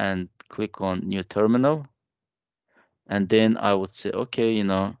go and click on new terminal, and then I would say, okay,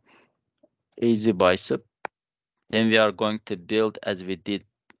 Azure Bicep. Then we are going to build as we did,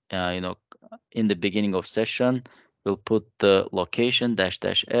 in the beginning of session. We'll put the location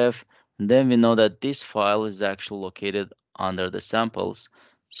 --f, and then we know that this file is actually located under the samples.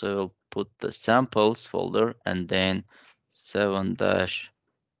 So we'll put the samples folder and then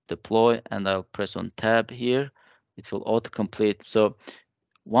 7-deploy, and I'll press on tab here. It will autocomplete. So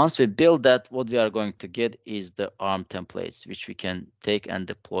once we build that, what we are going to get is the ARM templates, which we can take and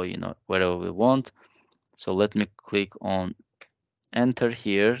deploy, wherever we want. So let me click on enter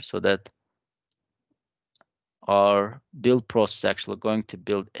here so that our build process actually going to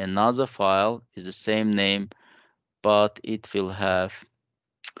build another file is the same name, but it will have,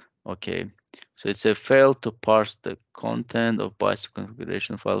 okay, so it's a fail to parse the content of Bicep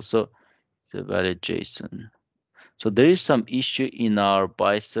configuration file. So it's a valid JSON. So there is some issue in our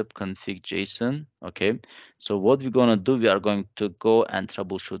Bicep config JSON. Okay, so what we're gonna do, we are going to go and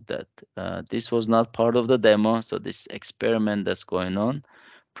troubleshoot that. This was not part of the demo, so this experiment that's going on,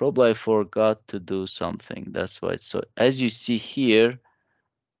 probably I forgot to do something. That's why. So as you see here,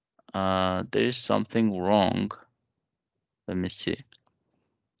 there is something wrong. Let me see.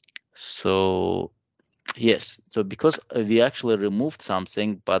 So yes, so because we actually removed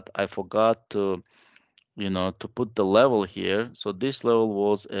something, but I forgot to to put the level here. So this level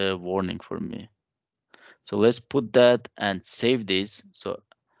was a warning for me. So let's put that and save this. So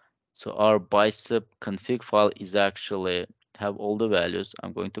our bicep config file is actually have all the values.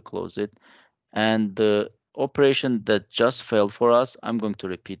 I'm going to close it. And the operation that just failed for us, I'm going to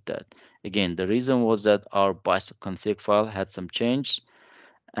repeat that. Again, the reason was that our bicep config file had some change,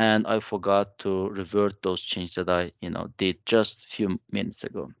 and I forgot to revert those changes that I did just a few minutes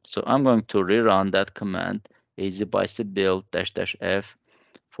ago. So I'm going to rerun that command, az bicep build --f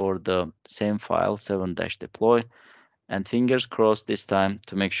for the same file 7-deploy, and fingers crossed this time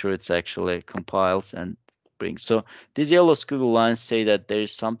to make sure it's actually compiles and brings. So these yellow squiggly lines say that there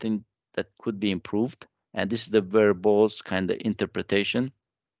is something that could be improved, and this is the verbose kind of interpretation.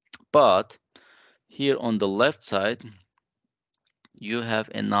 But here on the left side, you have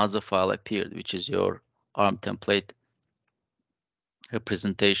another file appeared, which is your ARM template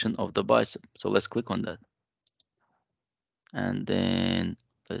representation of the bicep. So let's click on that. And then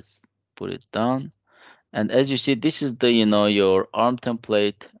let's put it down. And as you see, this is the, your ARM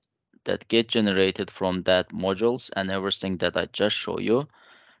template that get generated from that modules and everything that I just show you.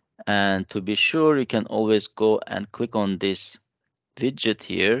 And to be sure, you can always go and click on this widget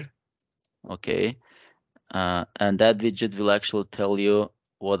here. Okay. And that widget will actually tell you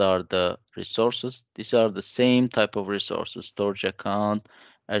what are the resources. These are the same type of resources: storage account,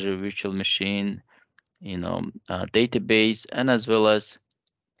 Azure virtual machine, database, and as well as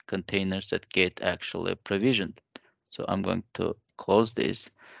containers that get actually provisioned. So I'm going to close this.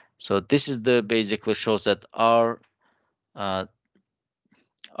 So this is the basically shows that uh,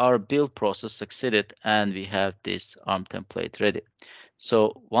 our build process succeeded and we have this ARM template ready.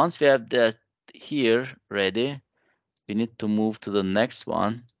 So once we have that here ready, we need to move to the next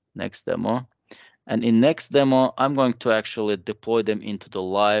one, next demo. And in next demo, I'm going to actually deploy them into the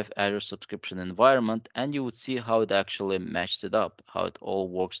live Azure subscription environment, and you would see how it actually matches it up, how it all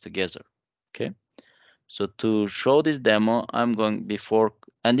works together. Okay. So to show this demo, I'm going before,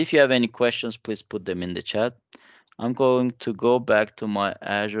 and if you have any questions, please put them in the chat. I'm going to go back to my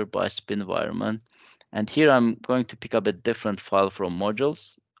Azure Bicep environment, and here I'm going to pick up a different file from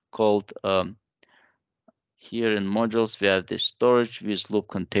modules called, here in modules, we have this storage with loop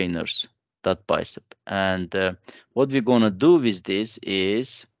containers .bicep. And what we're going to do with this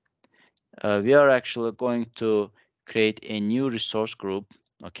is we are actually going to create a new resource group.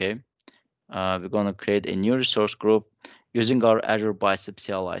 Okay. We're going to create a new resource group using our Azure Bicep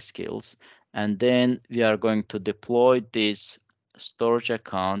CLI skills. And then we are going to deploy this storage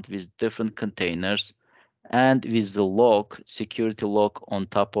account with different containers and with the lock, security lock on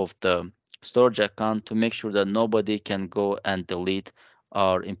top of the storage account to make sure that nobody can go and delete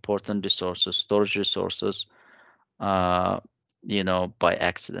our important resources, storage resources, uh, by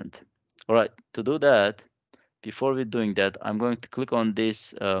accident. All right, to do that, before we're doing that, I'm going to click on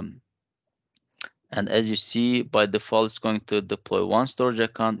this, and as you see, by default, it's going to deploy one storage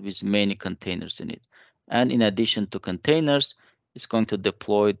account with many containers in it. And in addition to containers, it's going to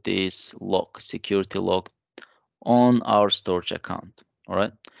deploy this lock, security lock on our storage account. All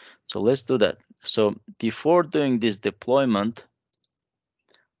right, so let's do that. So before doing this deployment,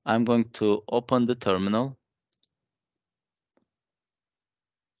 I'm going to open the terminal.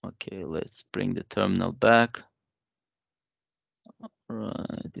 Okay, let's bring the terminal back. All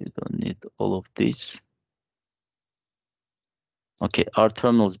right, you don't need all of this. Okay, our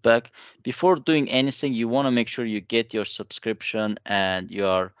terminal is back. Before doing anything, you want to make sure you get your subscription and you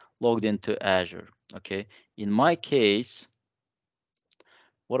are logged into Azure. Okay, in my case,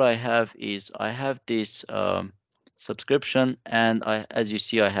 what I have is I have this subscription, and as you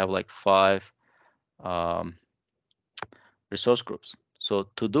see, I have like 5 um, resource groups. So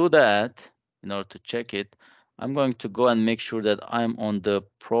to do that, in order to check it, I'm going to go and make sure that I'm on the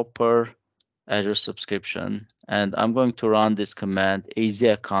proper Azure subscription, and I'm going to run this command az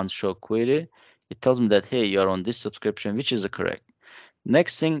account show query. It tells me that, hey, you're on this subscription, which is correct.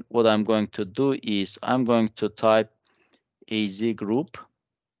 Next thing, what I'm going to do is I'm going to type az group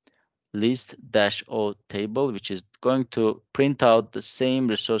list-o table, which is going to print out the same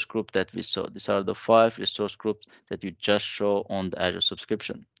resource group that we saw. These are the 5 resource groups that you just show on the Azure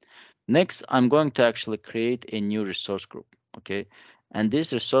subscription. Next, I'm going to actually create a new resource group. Okay, and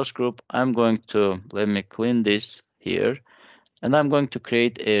this resource group, I'm going to, let me clean this here, and I'm going to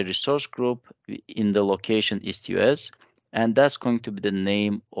create a resource group in the location east-us, and that's going to be the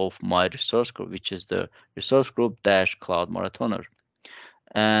name of my resource group, which is the resource group dash cloud marathoner.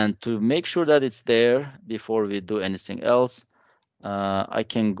 And to make sure that it's there before we do anything else, I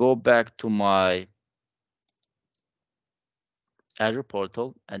can go back to my Azure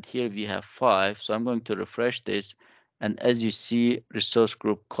portal, and here we have 5. So I'm going to refresh this, and as you see, resource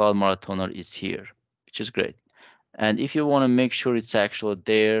group cloud marathoner is here, which is great. And if you want to make sure it's actually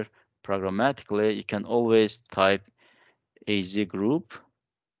there programmatically, you can always type az group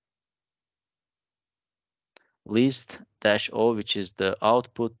list-o, which is the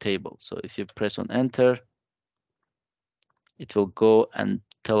output table. So if you press on enter, it will go and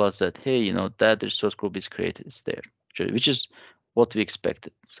tell us that, hey, that resource group is created, it's there, which is what we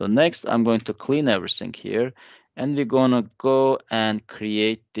expected. So next, I'm going to clean everything here, and we're going to go and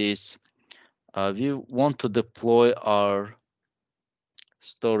create this. We want to deploy our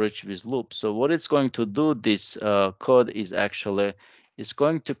storage with loop. So what it's going to do, this code is actually, it's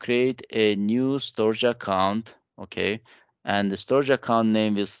going to create a new storage account, okay? And the storage account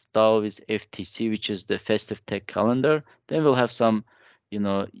name will start with FTC, which is the Festive Tech Calendar. Then we'll have some,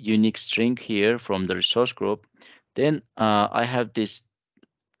 unique string here from the resource group. Then I have this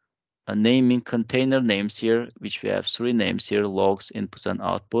naming container names here, which we have 3 names here, logs, inputs, and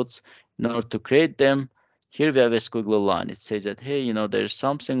outputs. In order to create them, here we have a squiggly line. It says that, hey, there's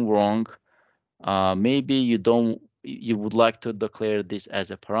something wrong. Maybe you would like to declare this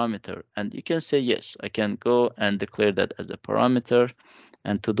as a parameter. And you can say, yes, I can go and declare that as a parameter.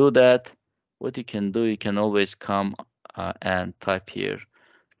 And to do that, what you can do, you can always come and type here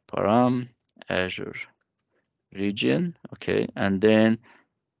param Azure region. Okay. And then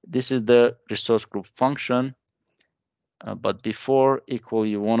this is the resource group function. But before equal,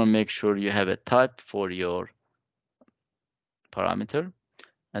 you want to make sure you have a type for your parameter.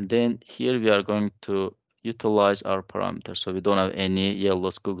 And then here we are going to utilize our parameter, so we don't have any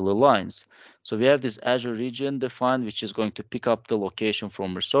yellow squiggly lines. So we have this Azure region defined, which is going to pick up the location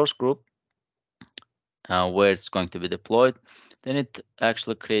from resource group where it's going to be deployed. Then it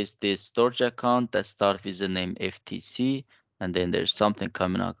actually creates this storage account that starts with the name FTC, and then there's something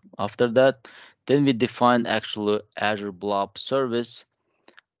coming up after that. Then we define actual Azure Blob service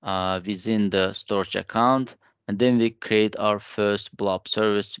within the storage account, and then we create our first blob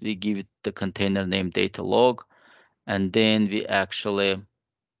service. We give it the container name data log, and then we actually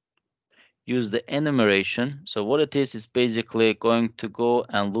use the enumeration. So what it is basically going to go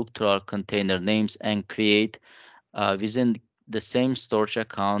and look through our container names and create within the same storage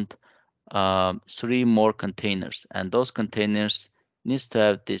account 3 more containers, and those containers needs to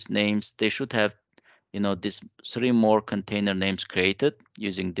have these names. They should have these 3 more container names created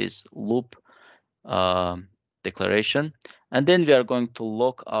using this loop um, declaration. And then we are going to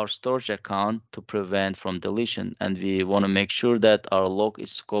lock our storage account to prevent from deletion. And we want to make sure that our lock is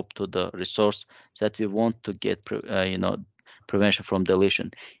scoped to the resource that we want to get, prevention from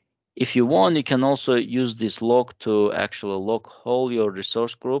deletion. If you want, you can also use this lock to actually lock whole your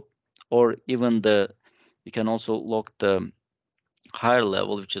resource group, or even you can also lock the higher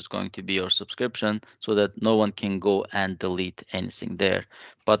level, which is going to be your subscription, so that no one can go and delete anything there.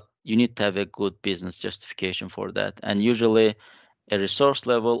 But you need to have a good business justification for that. And usually a resource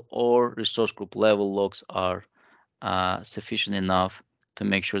level or resource group level logs are sufficient enough to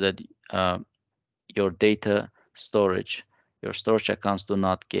make sure that uh, your data storage, your storage accounts do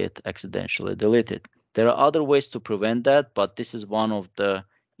not get accidentally deleted. There are other ways to prevent that, but this is one of the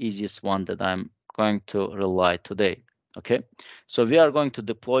easiest one that I'm going to rely today. Okay, so we are going to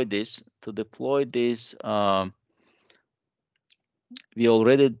deploy this. To deploy this, we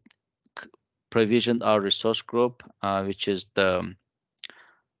already provisioned our resource group, which is the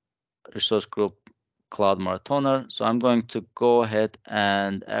resource group Cloud Marathoner. So I'm going to go ahead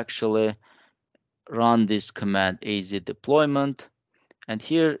and actually run this command az deployment. And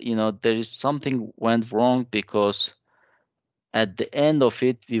here, there is something went wrong because at the end of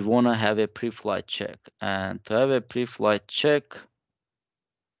it, we want to have a pre-flight check. And to have a pre-flight check,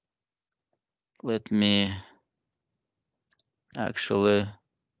 let me actually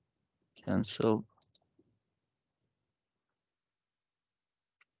cancel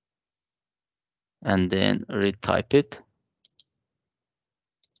and then retype it.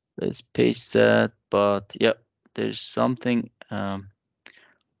 Let's paste that, but yeah, there's something.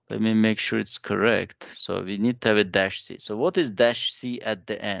 Let me make sure it's correct. So we need to have a dash C. So what is dash C at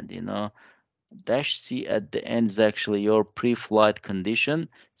the end? Dash C at the end is actually your pre-flight condition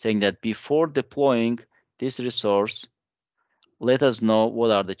saying that before deploying this resource, let us know what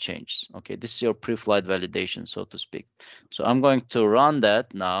are the changes. Okay, this is your pre-flight validation, so to speak. So I'm going to run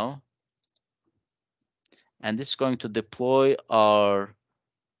that now, and this is going to deploy our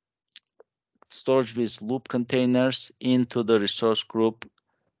storage with loop containers into the resource group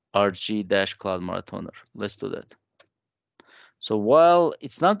rg-cloud marathoner. Let's do that. So while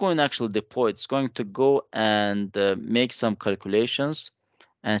it's not going to actually deploy, it's going to go and make some calculations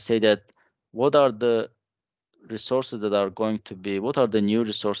and say that what are the resources that are going to be, what are the new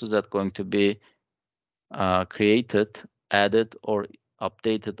resources that are going to be created, added, or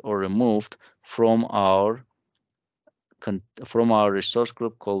updated or removed from our resource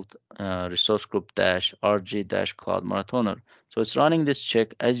group called resource group dash rg dash cloud marathoner. So it's running this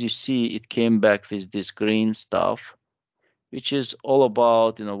check. As you see, it came back with this green stuff, which is all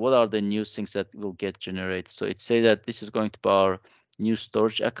about, what are the new things that will get generated. So it say that this is going to be our new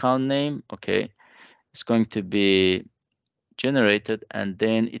storage account name. Okay, it's going to be generated, and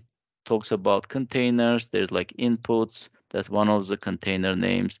then it talks about containers. There's like inputs, that's one of the container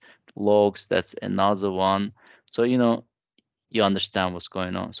names, logs, that's another one. So you understand what's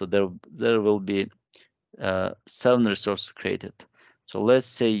going on. So there will be 7 resources created. So let's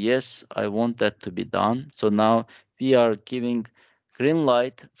say yes, I want that to be done. So now we are giving green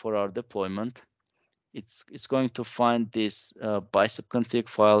light for our deployment. It's going to find this bicep config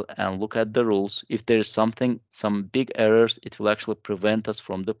file and look at the rules. If there is some big errors, it will actually prevent us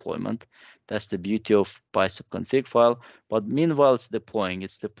from deployment. That's the beauty of bicep config file. But meanwhile, it's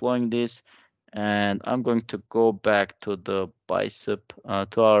deploying this, and I'm going to go back to the bicep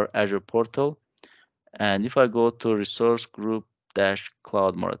to our Azure portal. And if I go to resource group dash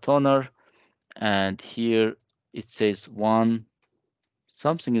cloud marathoner, and here it says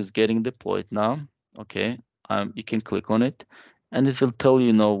something is getting deployed now. Okay, you can click on it and it will tell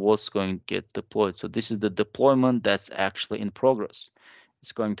what's going to get deployed. So this is the deployment that's actually in progress.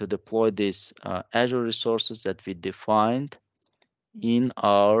 It's going to deploy these Azure resources that we defined in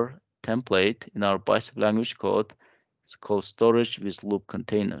our template, in our Bicep language code. It's called storage with loop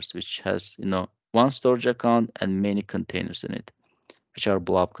containers, which has one storage account and many containers in it, which are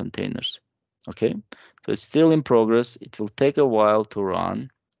blob containers. Okay, so it's still in progress. It will take a while to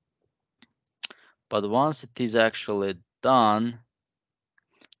run, but once it is actually done,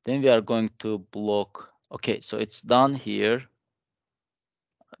 then we are going to block. Okay, so it's done here,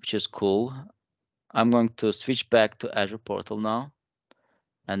 which is cool. I'm going to switch back to Azure Portal now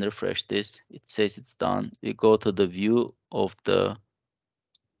and refresh this. It says it's done. We go to the view of the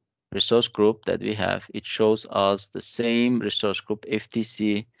resource group that we have. It shows us the same resource group,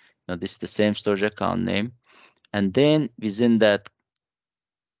 FTC. Now this is the same storage account name. And then within that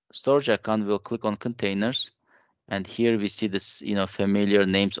storage account, we'll click on containers. And here we see this, familiar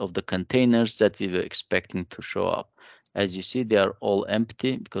names of the containers that we were expecting to show up. As you see, they are all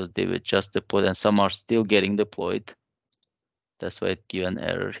empty because they were just deployed and some are still getting deployed. That's why it gives an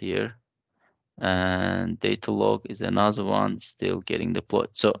error here. And data log is another one still getting deployed.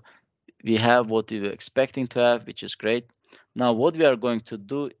 So we have what we were expecting to have, which is great. Now what we are going to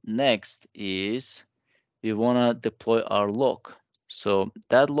do next is we want to deploy our lock. So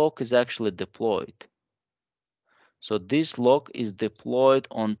that lock is actually deployed. So this lock is deployed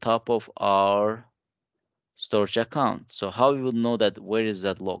on top of our storage account. So how we would know that where is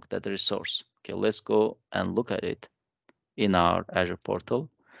that lock, that resource? Okay, let's go and look at it in our Azure portal.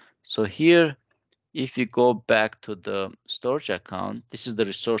 So here, if you go back to the storage account, this is the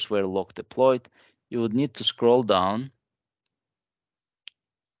resource where lock deployed. You would need to scroll down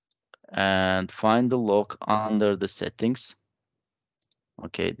and find the lock under the settings.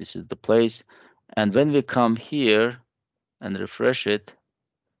 Okay, this is the place. And when we come here and refresh it,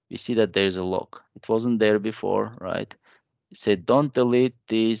 we see that there's a lock. It wasn't there before, right? It said don't delete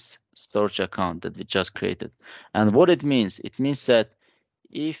this storage account that we just created. And what it means that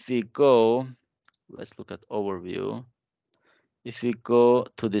if we go, let's look at overview. If we go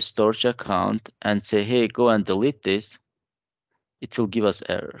to the storage account and say, hey, go and delete this, it will give us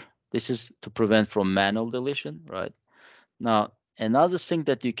error. This is to prevent from manual deletion, right? Now, another thing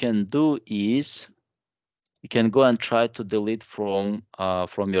that you can do is you can go and try to delete from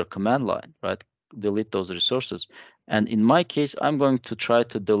your command line, right? Delete those resources. And in my case, I'm going to try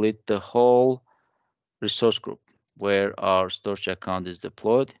to delete the whole resource group where our storage account is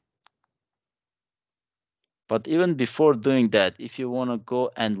deployed. But even before doing that, if you want to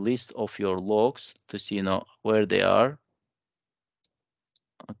go and list off your logs to see, where they are.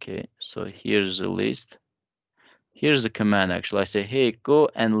 Okay, so here's the list. Here's the command actually. I say, hey, go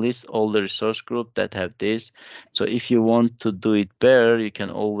and list all the resource group that have this. So if you want to do it better, you can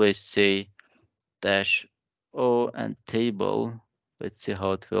always say dash O and table. Let's see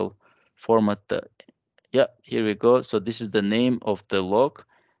how it will format the, yeah, here we go. So this is the name of the log,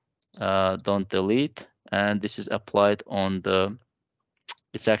 don't delete. And this is applied on the,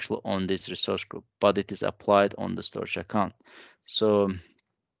 it's actually on this resource group, but it is applied on the storage account. So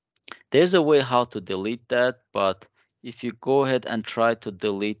there's a way how to delete that, but if you go ahead and try to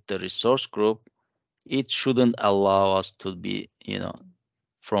delete the resource group, it shouldn't allow us to be,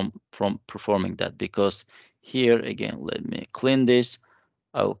 from performing that, because here again, let me clean this.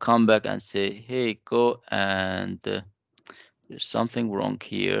 I will come back and say, hey, go and there's something wrong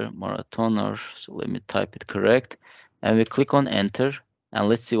here, marathoner. So let me type it correct, and we click on enter, and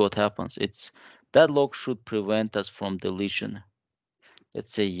let's see what happens. It's that log should prevent us from deletion.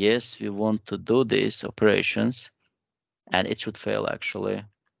 Let's say yes, we want to do these operations, and it should fail actually.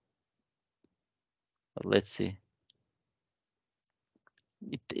 But let's see.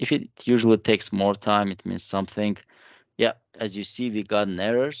 If it usually takes more time, it means something. Yeah, as you see, we got an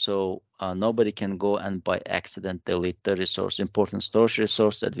error, so nobody can go and by accident delete the resource, important storage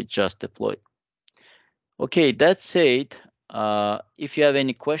resource that we just deployed. Okay, that said, if you have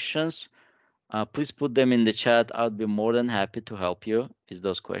any questions, please put them in the chat. I'll be more than happy to help you with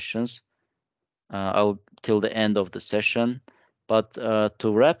those questions. I'll till the end of the session. But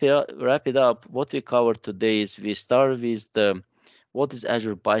to wrap it up, what we covered today is we start with the what is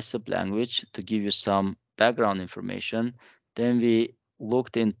Azure Bicep language to give you some background information. Then we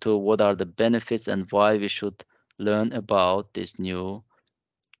looked into what are the benefits and why we should learn about this new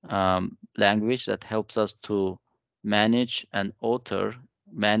language that helps us to manage and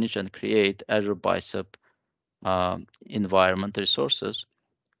create Azure Bicep environment resources.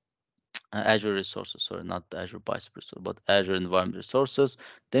 Azure resources, sorry, not Azure Bicep resources, but Azure environment resources.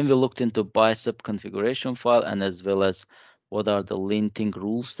 Then we looked into Bicep configuration file and as well as what are the linting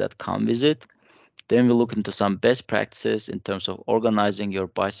rules that come with it. Then we look into some best practices in terms of organizing your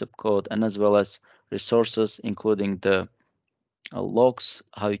Bicep code and as well as resources, including the logs,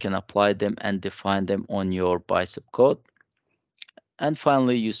 how you can apply them and define them on your Bicep code. And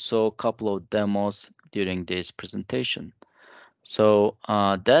finally, you saw a couple of demos during this presentation. So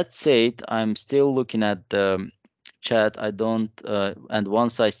that said, I'm still looking at the chat. I don't, and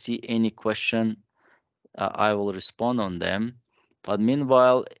once I see any question, I will respond on them. But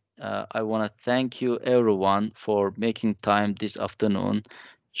meanwhile, I want to thank you everyone for making time this afternoon,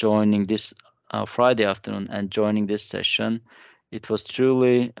 joining this Friday afternoon and joining this session. It was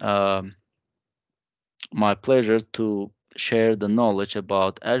truly my pleasure to share the knowledge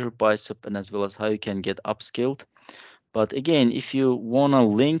about Azure Bicep and as well as how you can get upskilled. But again, if you want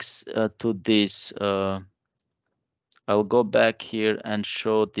links to this, I'll go back here and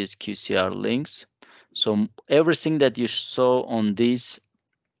show these QCR links. So everything that you saw on this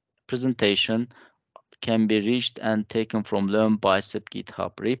presentation can be reached and taken from Learn Bicep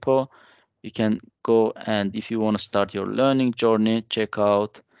GitHub repo. You can go, and if you want to start your learning journey, check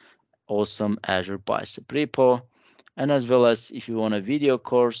out awesome Azure Bicep repo. And as well as if you want a video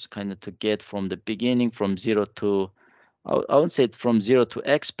course kind of to get from the beginning, from zero to, I wouldn't say it from zero to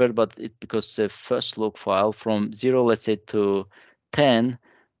expert, but it because it's a first look file from zero, let's say to 10,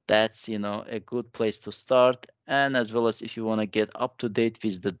 that's a good place to start. And as well as if you want to get up to date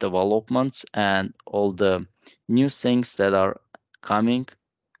with the developments and all the new things that are coming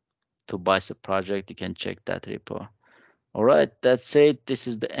to Bicep project, you can check that repo. All right, that's it. This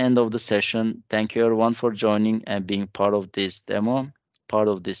is the end of the session. Thank you everyone for joining and being part of this demo, part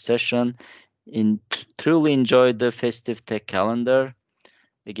of this session. Truly enjoy the festive tech calendar.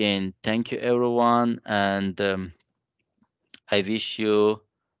 Again, thank you everyone, and I wish you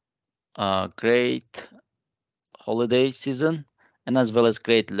a great holiday season and as well as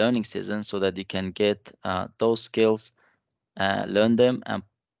great learning season so that you can get those skills, learn them, and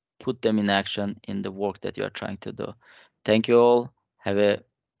put them in action in the work that you are trying to do. Thank you all. Have a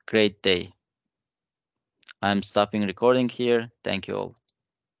great day. I'm stopping recording here. Thank you all.